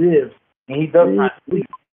Yisrael lives, and he does not sleep,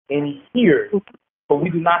 and he hears. But we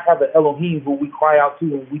do not have an Elohim who we cry out to,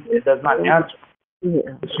 and it does not answer.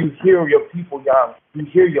 But you hear your people, Yah. You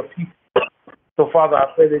hear your people. So, Father, I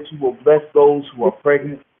pray that you will bless those who are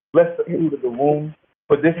pregnant, bless the fruit of the womb.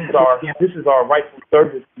 For this is our rightful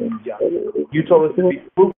service to you, Yah. You told us to be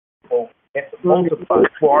fruitful and to multiply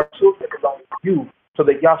for our children belong to you, so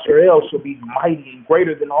that Yisrael shall be mighty and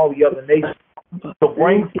greater than all the other nations. So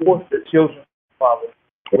bring forth the children, Father,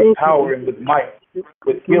 with power and with might,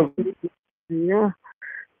 with healing. Yeah.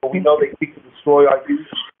 For we know they seek to destroy our youth,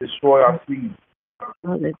 destroy our seed.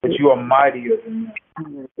 But you are mightier than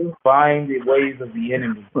them. Bind the ways of the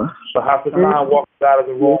enemy. So Hasatan walks out of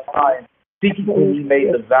the wrong line, seeking whom he may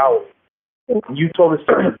devour. And you told us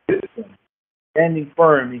to resist him, standing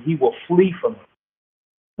firm, and he will flee from us.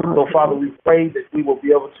 So, Father, we pray that we will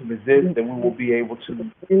be able to resist, and we will be able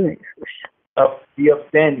to be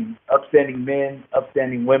upstanding men,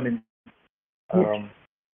 upstanding women, upstanding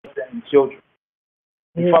children.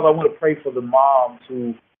 And Father, I want to pray for the moms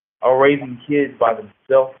who are raising kids by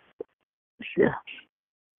themselves.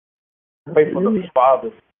 Pray for the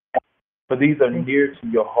fathers, for these are near to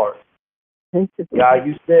your heart. God,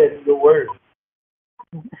 you said in your word,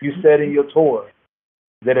 you said in your Torah,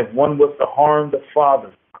 that if one was to harm the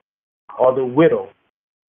father or the widow,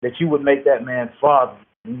 that you would make that man father,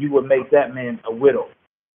 and you would make that man a widow.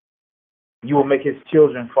 You will make his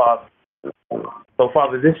children father. So,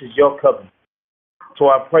 Father, this is your covenant. So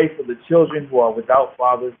I pray for the children who are without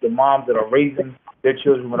fathers, the moms that are raising their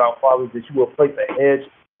children without fathers, that you will place a hedge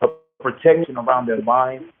of protection around their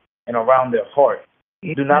mind and around their heart.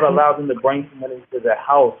 Do not allow them to bring someone into their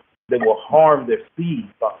house that will harm their seed,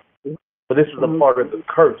 Father. For this is a part of the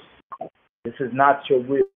curse. This is not your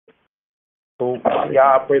will. So, God,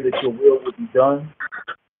 I pray that your will be done.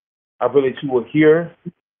 I pray that you will hear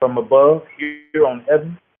from above, here on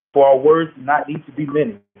heaven, for our words do not need to be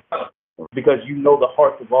many, because you know the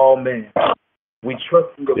hearts of all men. We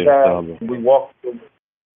trust in your path, and we walk in your way.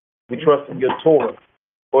 We trust in your Torah,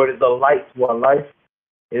 for it is a light to our life.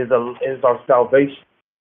 It is our salvation.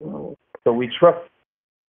 So we trust.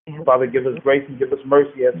 Father, give us grace and give us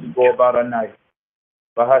mercy as we go about our night.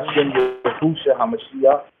 Bahashem Yahusha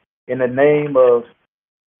HaMashiach. In the name of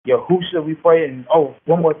Yahusha, we pray. And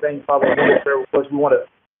one more thing, Father, we want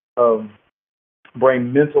to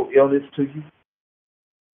bring mental illness to you.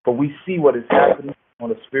 For we see what is happening on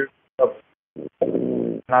the spiritual level.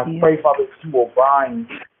 And I pray, Father, that you will bind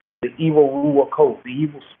the evil Ruach, the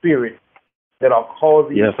evil spirit that are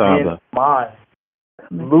causing men's minds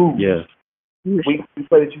lose. Yes. We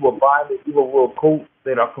pray that you will bind the evil Ruach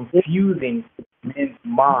that are confusing men's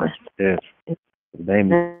minds. Yes.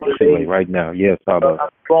 Name it right now. Yes, Father. I'm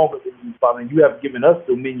stronger than you, Father, and you have given us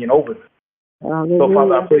dominion over them. So,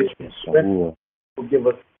 Father, I pray that you will give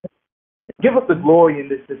us the glory in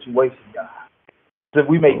this situation, God, so that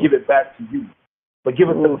we may give it back to you. But give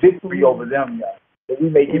us the victory over them, God, that we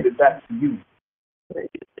may give it back to you.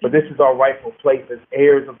 But this is our rightful place as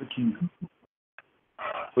heirs of the kingdom.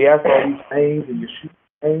 We ask all these things in Yeshua's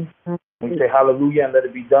name. We say hallelujah and let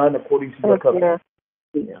it be done according to your covenant.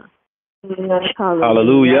 Hallelujah.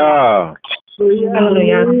 Hallelujah.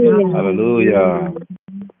 Hallelujah. Hallelujah.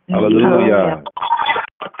 Hallelujah.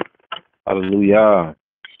 Hallelujah.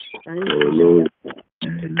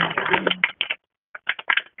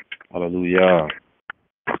 Hallelujah.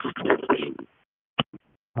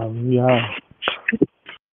 Hallelujah.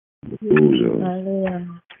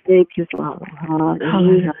 Thank you, Father.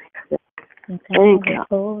 Hallelujah. Thank you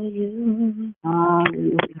for you.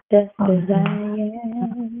 Hallelujah. Just as I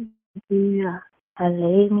am. I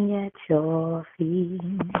lay me at your feet.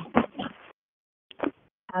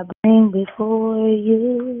 I bring before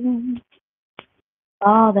you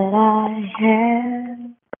all that I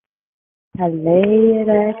have. I lay it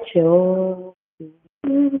at your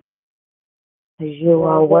feet. You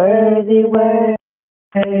are worthy, worthy,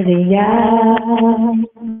 yeah.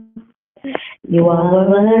 You are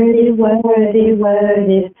worthy, worthy,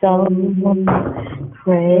 worthy, so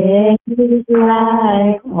praise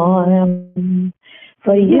like oil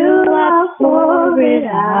For you I'll pour it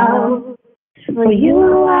out. For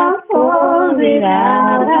you I'll pour it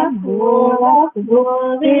out. I'll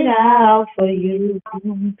pour it out for you.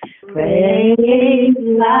 Praise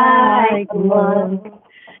like one.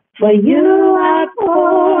 For you I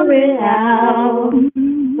pour it out.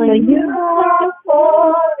 For you I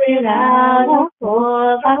pour it out.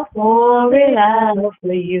 I pour it out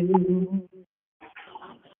for you.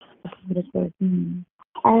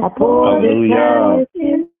 I pour it out.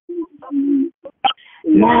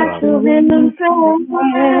 Not to rhythm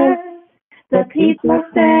somewhere. The people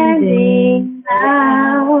standing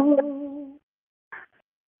now.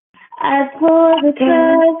 I pour the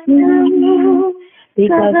trust in you.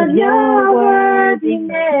 Because of your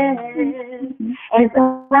worthiness, and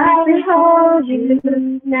so I behold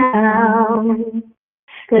you now.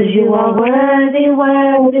 Cause you are worthy,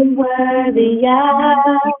 worthy, worthy,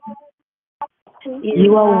 yeah.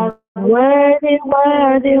 You are worthy,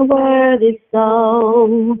 worthy, worthy,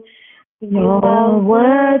 so. You are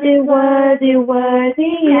worthy, worthy,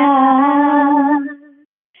 worthy, yeah.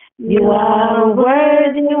 You are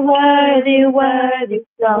worthy, worthy, worthy,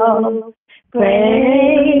 so.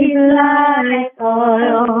 Praise like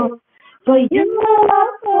oil. For you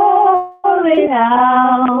I'll pour it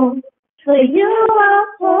out. For you I'll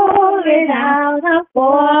pour it out. I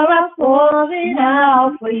pour it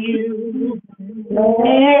out for you.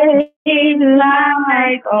 Praise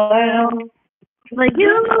like oil. For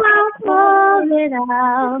you I'll pour it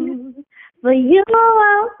out. For you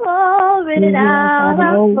I'll pour it out.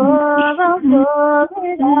 I'll pour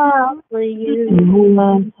it out for you.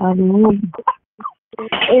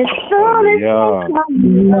 It's soon as you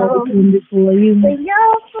come before you. For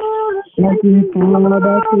your foolish for all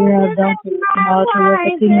that you have done for us and all that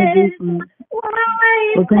you continue to do for us.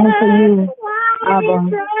 We're coming for you, Abba,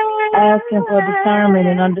 asking for discernment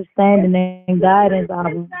and understanding and guidance,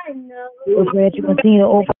 Abba. We pray that you continue to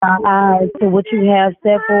open our eyes to what you have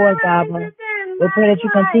set for us, Abba. We pray that you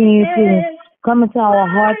continue to come into our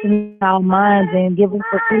hearts and our minds and give us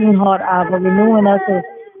a clean heart, Abba, renewing us a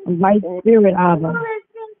right spirit, Abba.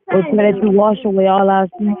 We pray that you wash away all our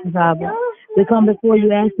sins, Abba. We come before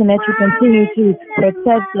you asking that you continue to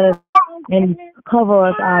protect us and cover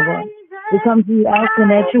us, Abba. We come to you asking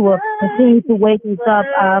that you will continue to wake us up,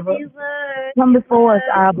 Abba. Come before us,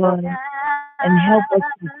 Abba, and help us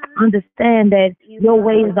to understand that your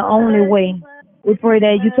way is the only way. We pray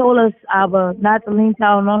that you told us, Abba, not to lean to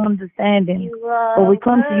our own understanding, but we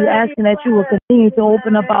come to you asking that you will continue to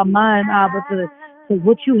open up our mind, Abba, to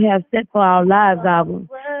what you have set for our lives, Abba.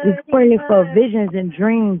 We pray for visions and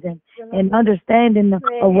dreams and understanding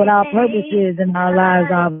of what our purpose is in our lives,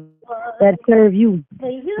 Abba, that serve you.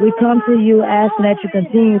 We come to you asking that you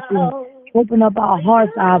continue to open up our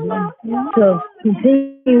hearts, Abba, to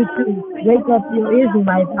continue to wake up your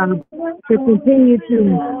Israelites, Abba, to continue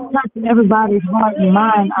to touch everybody's heart and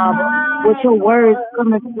mind, Abba, with your words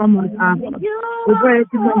coming from us, Abba. We pray that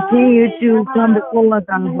you continue to come before us,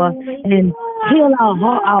 Abba, and heal our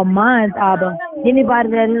heart, our minds, Abba. Anybody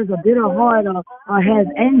that has a bitter heart or has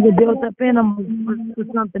anger built up in them for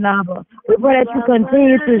something, Abba, we pray that you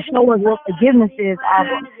continue to show us what forgiveness is,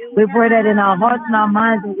 Abba. We pray that in our hearts and our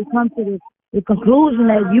minds that we come to the conclusion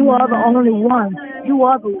that you are the only one. You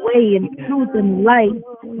are the way and the truth and the light.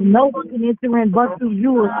 No one can enter in but through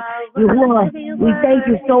you. We thank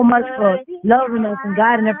you so much for loving us and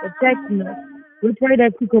guiding and protecting us. We pray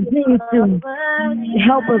that you continue to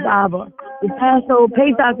help us, Abba. The Passover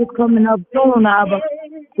Pesach is coming up soon, Abba.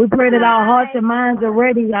 We pray that our hearts and minds are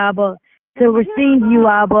ready, Abba, to receive you,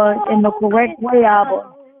 Abba, in the correct way,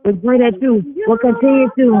 Abba. We pray that you will continue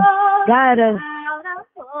to guide us,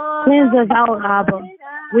 cleanse us out, Abba.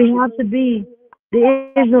 We have to be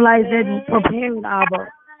the Israelites that prepared, Abba.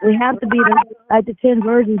 We have to be like the 10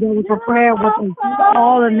 virgins that were prepared with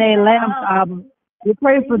all in their lamps, Abba. We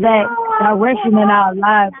pray for that direction in our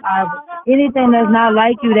lives, Abba. Anything that's not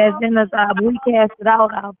like you that's in us, Abba, we cast it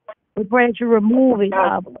out, Abba. We pray that you remove it,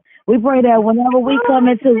 Abba. We pray that whenever we come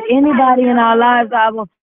into anybody in our lives, Abba,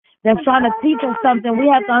 that's trying to teach us something, we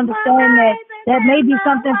have to understand that may be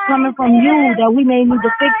something coming from you that we may need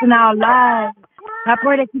to fix in our lives. I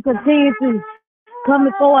pray that you continue to come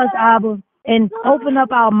before us, Abba, and open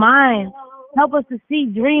up our minds. Help us to see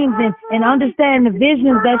dreams and understand the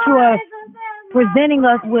visions that you are presenting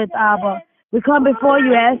us with, Abba. We come before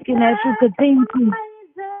you asking that you continue to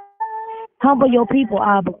humble your people,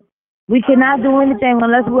 Abba. We cannot do anything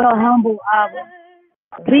unless we are humble, Abba.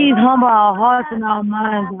 Please humble our hearts and our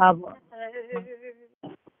minds, Abba.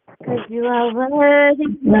 Because you are worthy,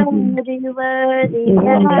 worthy, worthy.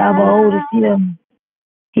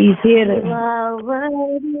 He's here to. You are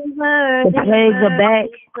worthy, The plagues are back.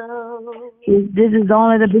 This is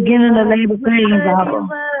only the beginning of labor pains, Abba.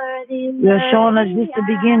 You're showing us just the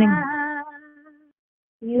beginning.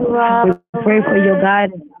 You are We pray for your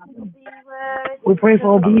guidance. We pray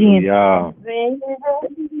for obedience.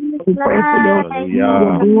 We pray for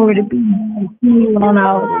your glory to be seen on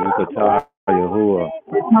our.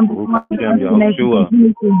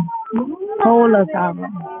 Hold us, Abba.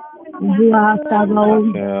 You are our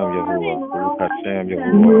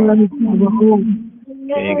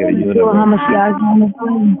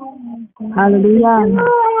Hallelujah.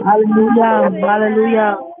 Hallelujah.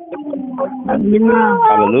 Hallelujah.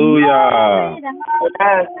 Hallelujah.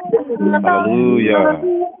 Hallelujah.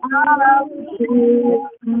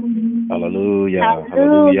 Hallelujah.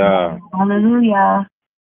 Hallelujah.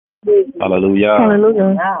 Hallelujah.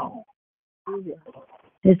 Hallelujah.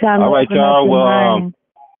 It's time all right, to y'all. Well,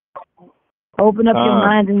 open up your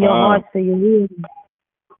minds and your hearts to your will.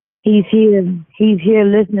 He's here. He's here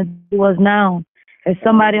listening to us now. There's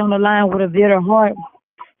somebody on the line with a bitter heart.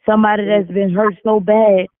 Somebody that's been hurt so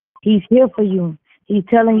bad. He's here for you. He's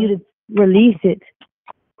telling you to release it.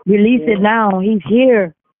 Release it now. He's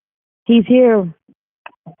here. He's here.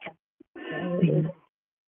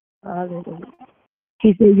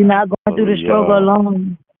 He said you're not going through the struggle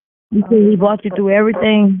alone. He said he brought you through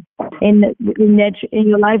everything in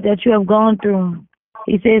your life that you have gone through.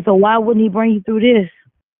 He said, so why wouldn't he bring you through this?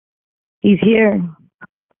 He's here.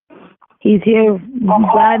 He's here.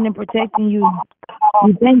 He's guiding and protecting you.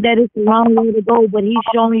 You think that it's the wrong way to go, but he's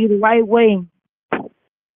showing you the right way.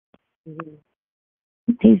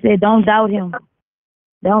 He said, don't doubt him.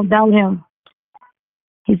 Don't doubt him.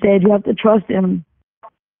 He said, you have to trust him.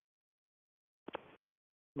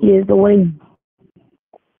 He is the way.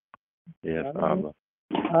 Yes, Abba.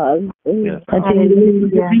 Yes. Continue to wake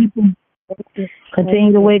up your people.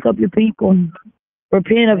 Continue to wake up your people.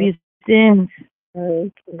 Repent of your sins.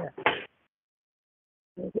 The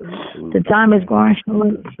time is growing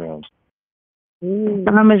short.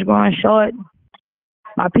 Time is growing short.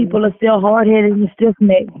 My people are still hard-headed and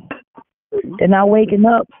stiff-necked. They're not waking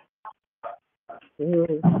up.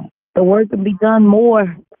 The work can be done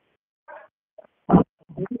more.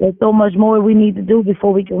 There's so much more we need to do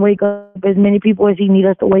before we can wake up as many people as he needs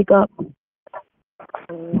us to wake up.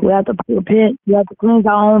 We have to repent. We have to cleanse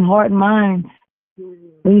our own heart and minds.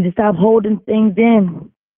 We need to stop holding things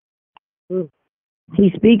in.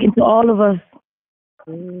 He's speaking to all of us.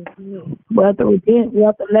 We have to repent. We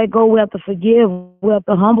have to let go. We have to forgive. We have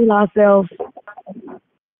to humble ourselves.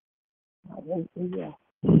 You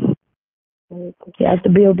have to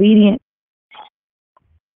be obedient.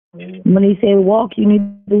 When he said walk, you need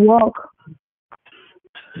to walk.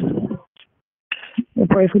 We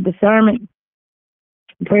pray for discernment.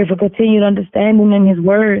 We pray for continued understanding in his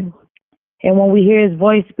word. And when we hear his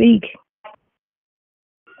voice speak,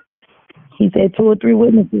 he said 2 or 3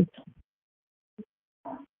 witnesses.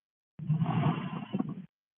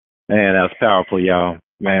 Man, that's powerful, y'all.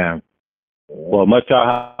 Man. Well, much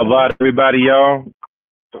about everybody, y'all.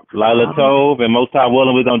 Lila Tove, and most time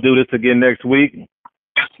willing, we're going to do this again next week.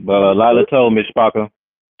 But Lila Tove, Miss Parker.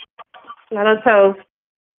 Lila Tove.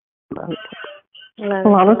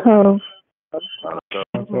 Lila Tove.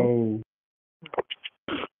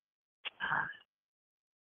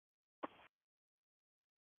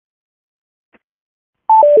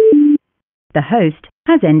 The host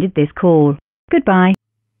has ended this call. Goodbye.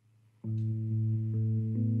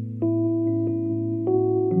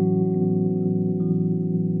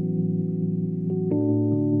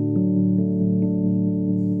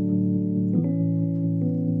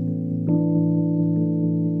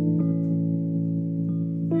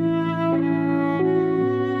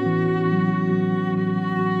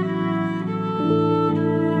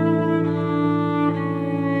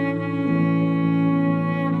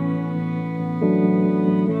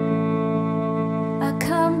 I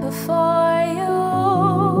come before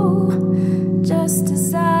you just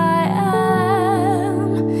as I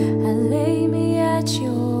am. I lay me at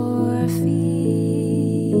your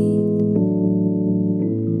feet.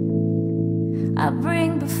 I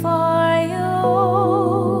bring before you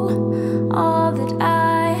all that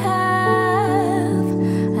I have.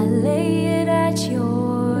 I lay it at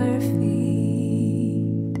your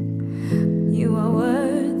feet. You are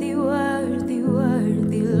worthy, worthy,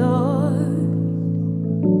 worthy, Lord.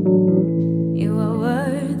 You are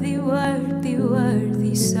worthy, worthy,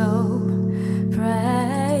 worthy, so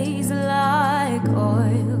praise like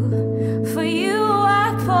oil. For you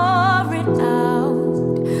I pour it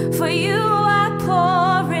out. For you I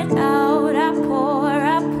pour it out. I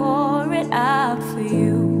pour it out for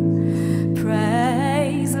you.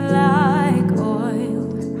 Praise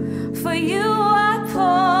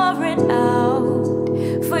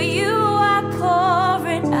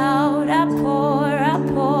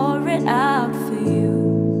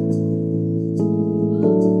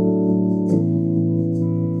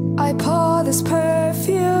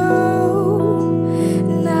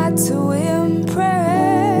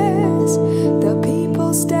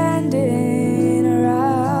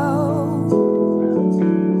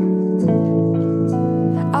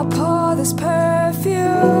this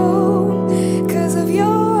perfume, 'cause of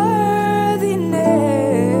your worthiness,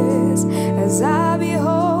 as I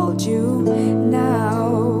behold you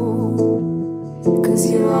now. 'Cause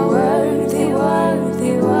you are worthy,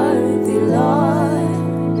 worthy, worthy, Lord.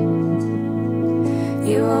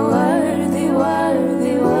 You are worthy,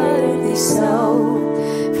 worthy, worthy, so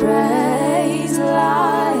praise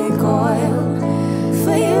like oil.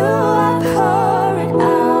 For you I pour it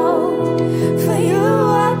out. For you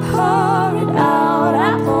I pour it out.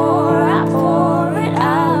 I pour it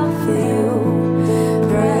out for you.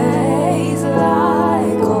 Praise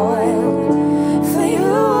like oil. For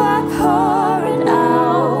you I pour it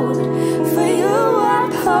out. For you I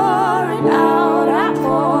pour it out. I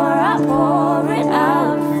pour it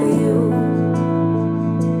out for you.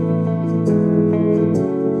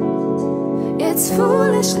 It's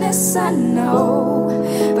foolishness, I know,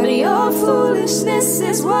 but your foolishness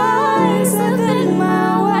is wiser than my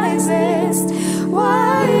wisest.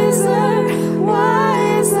 Wiser,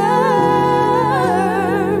 wiser.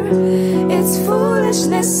 It's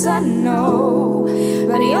foolishness, I know,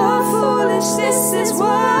 but your foolishness is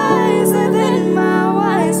wiser than my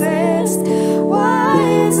wisest.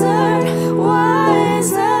 Wiser,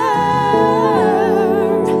 wiser.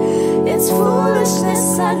 It's foolishness,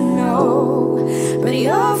 I know, but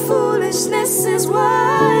your foolishness is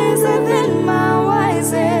wiser than my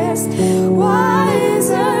wisest.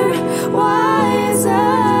 Wiser,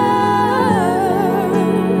 wiser.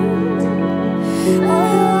 Oh,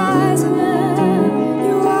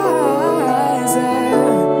 you're wiser.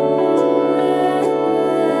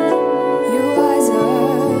 You're wiser.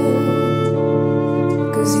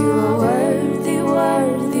 'Cause you are worthy,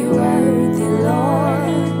 worthy, worthy,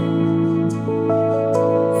 Lord.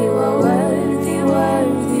 You are worthy,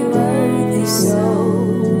 worthy, worthy, so.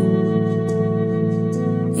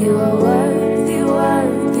 You are worthy,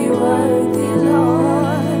 worthy, worthy,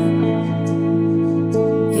 Lord.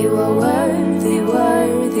 You are worthy,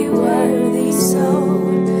 worthy, worthy, so.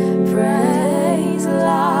 Praise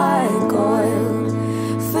like oil.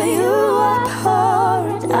 For you I pour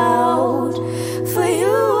it out. For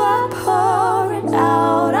you I pour it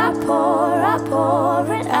out. I pour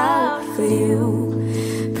it out for you.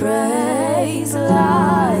 Praise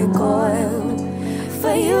like oil.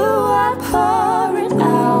 For you I pour it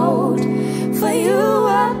out. For you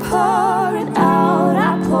I pour it out.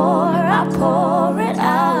 I pour it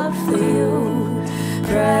out for you.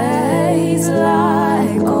 Praise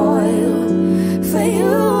like oil. For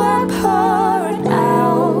you I pour it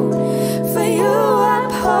out. For you I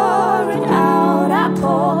pour it out. I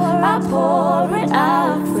pour it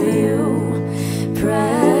out for you.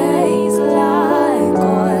 Praise like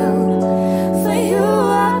oil. For you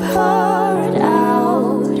I pour it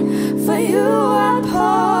out. For you I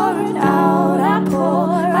pour it out. I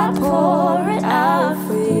pour it out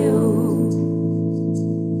for you.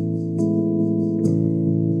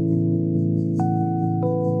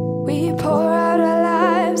 We pour out our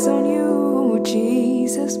lives on you,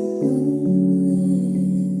 Jesus.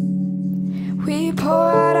 We pour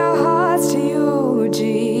out our hearts to you,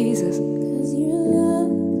 Jesus. 'Cause your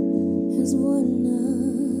love has won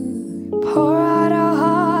us. Pour out our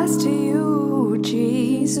hearts to you,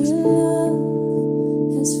 Jesus. Your love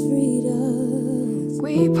has freed us.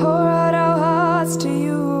 We pour out our hearts to you,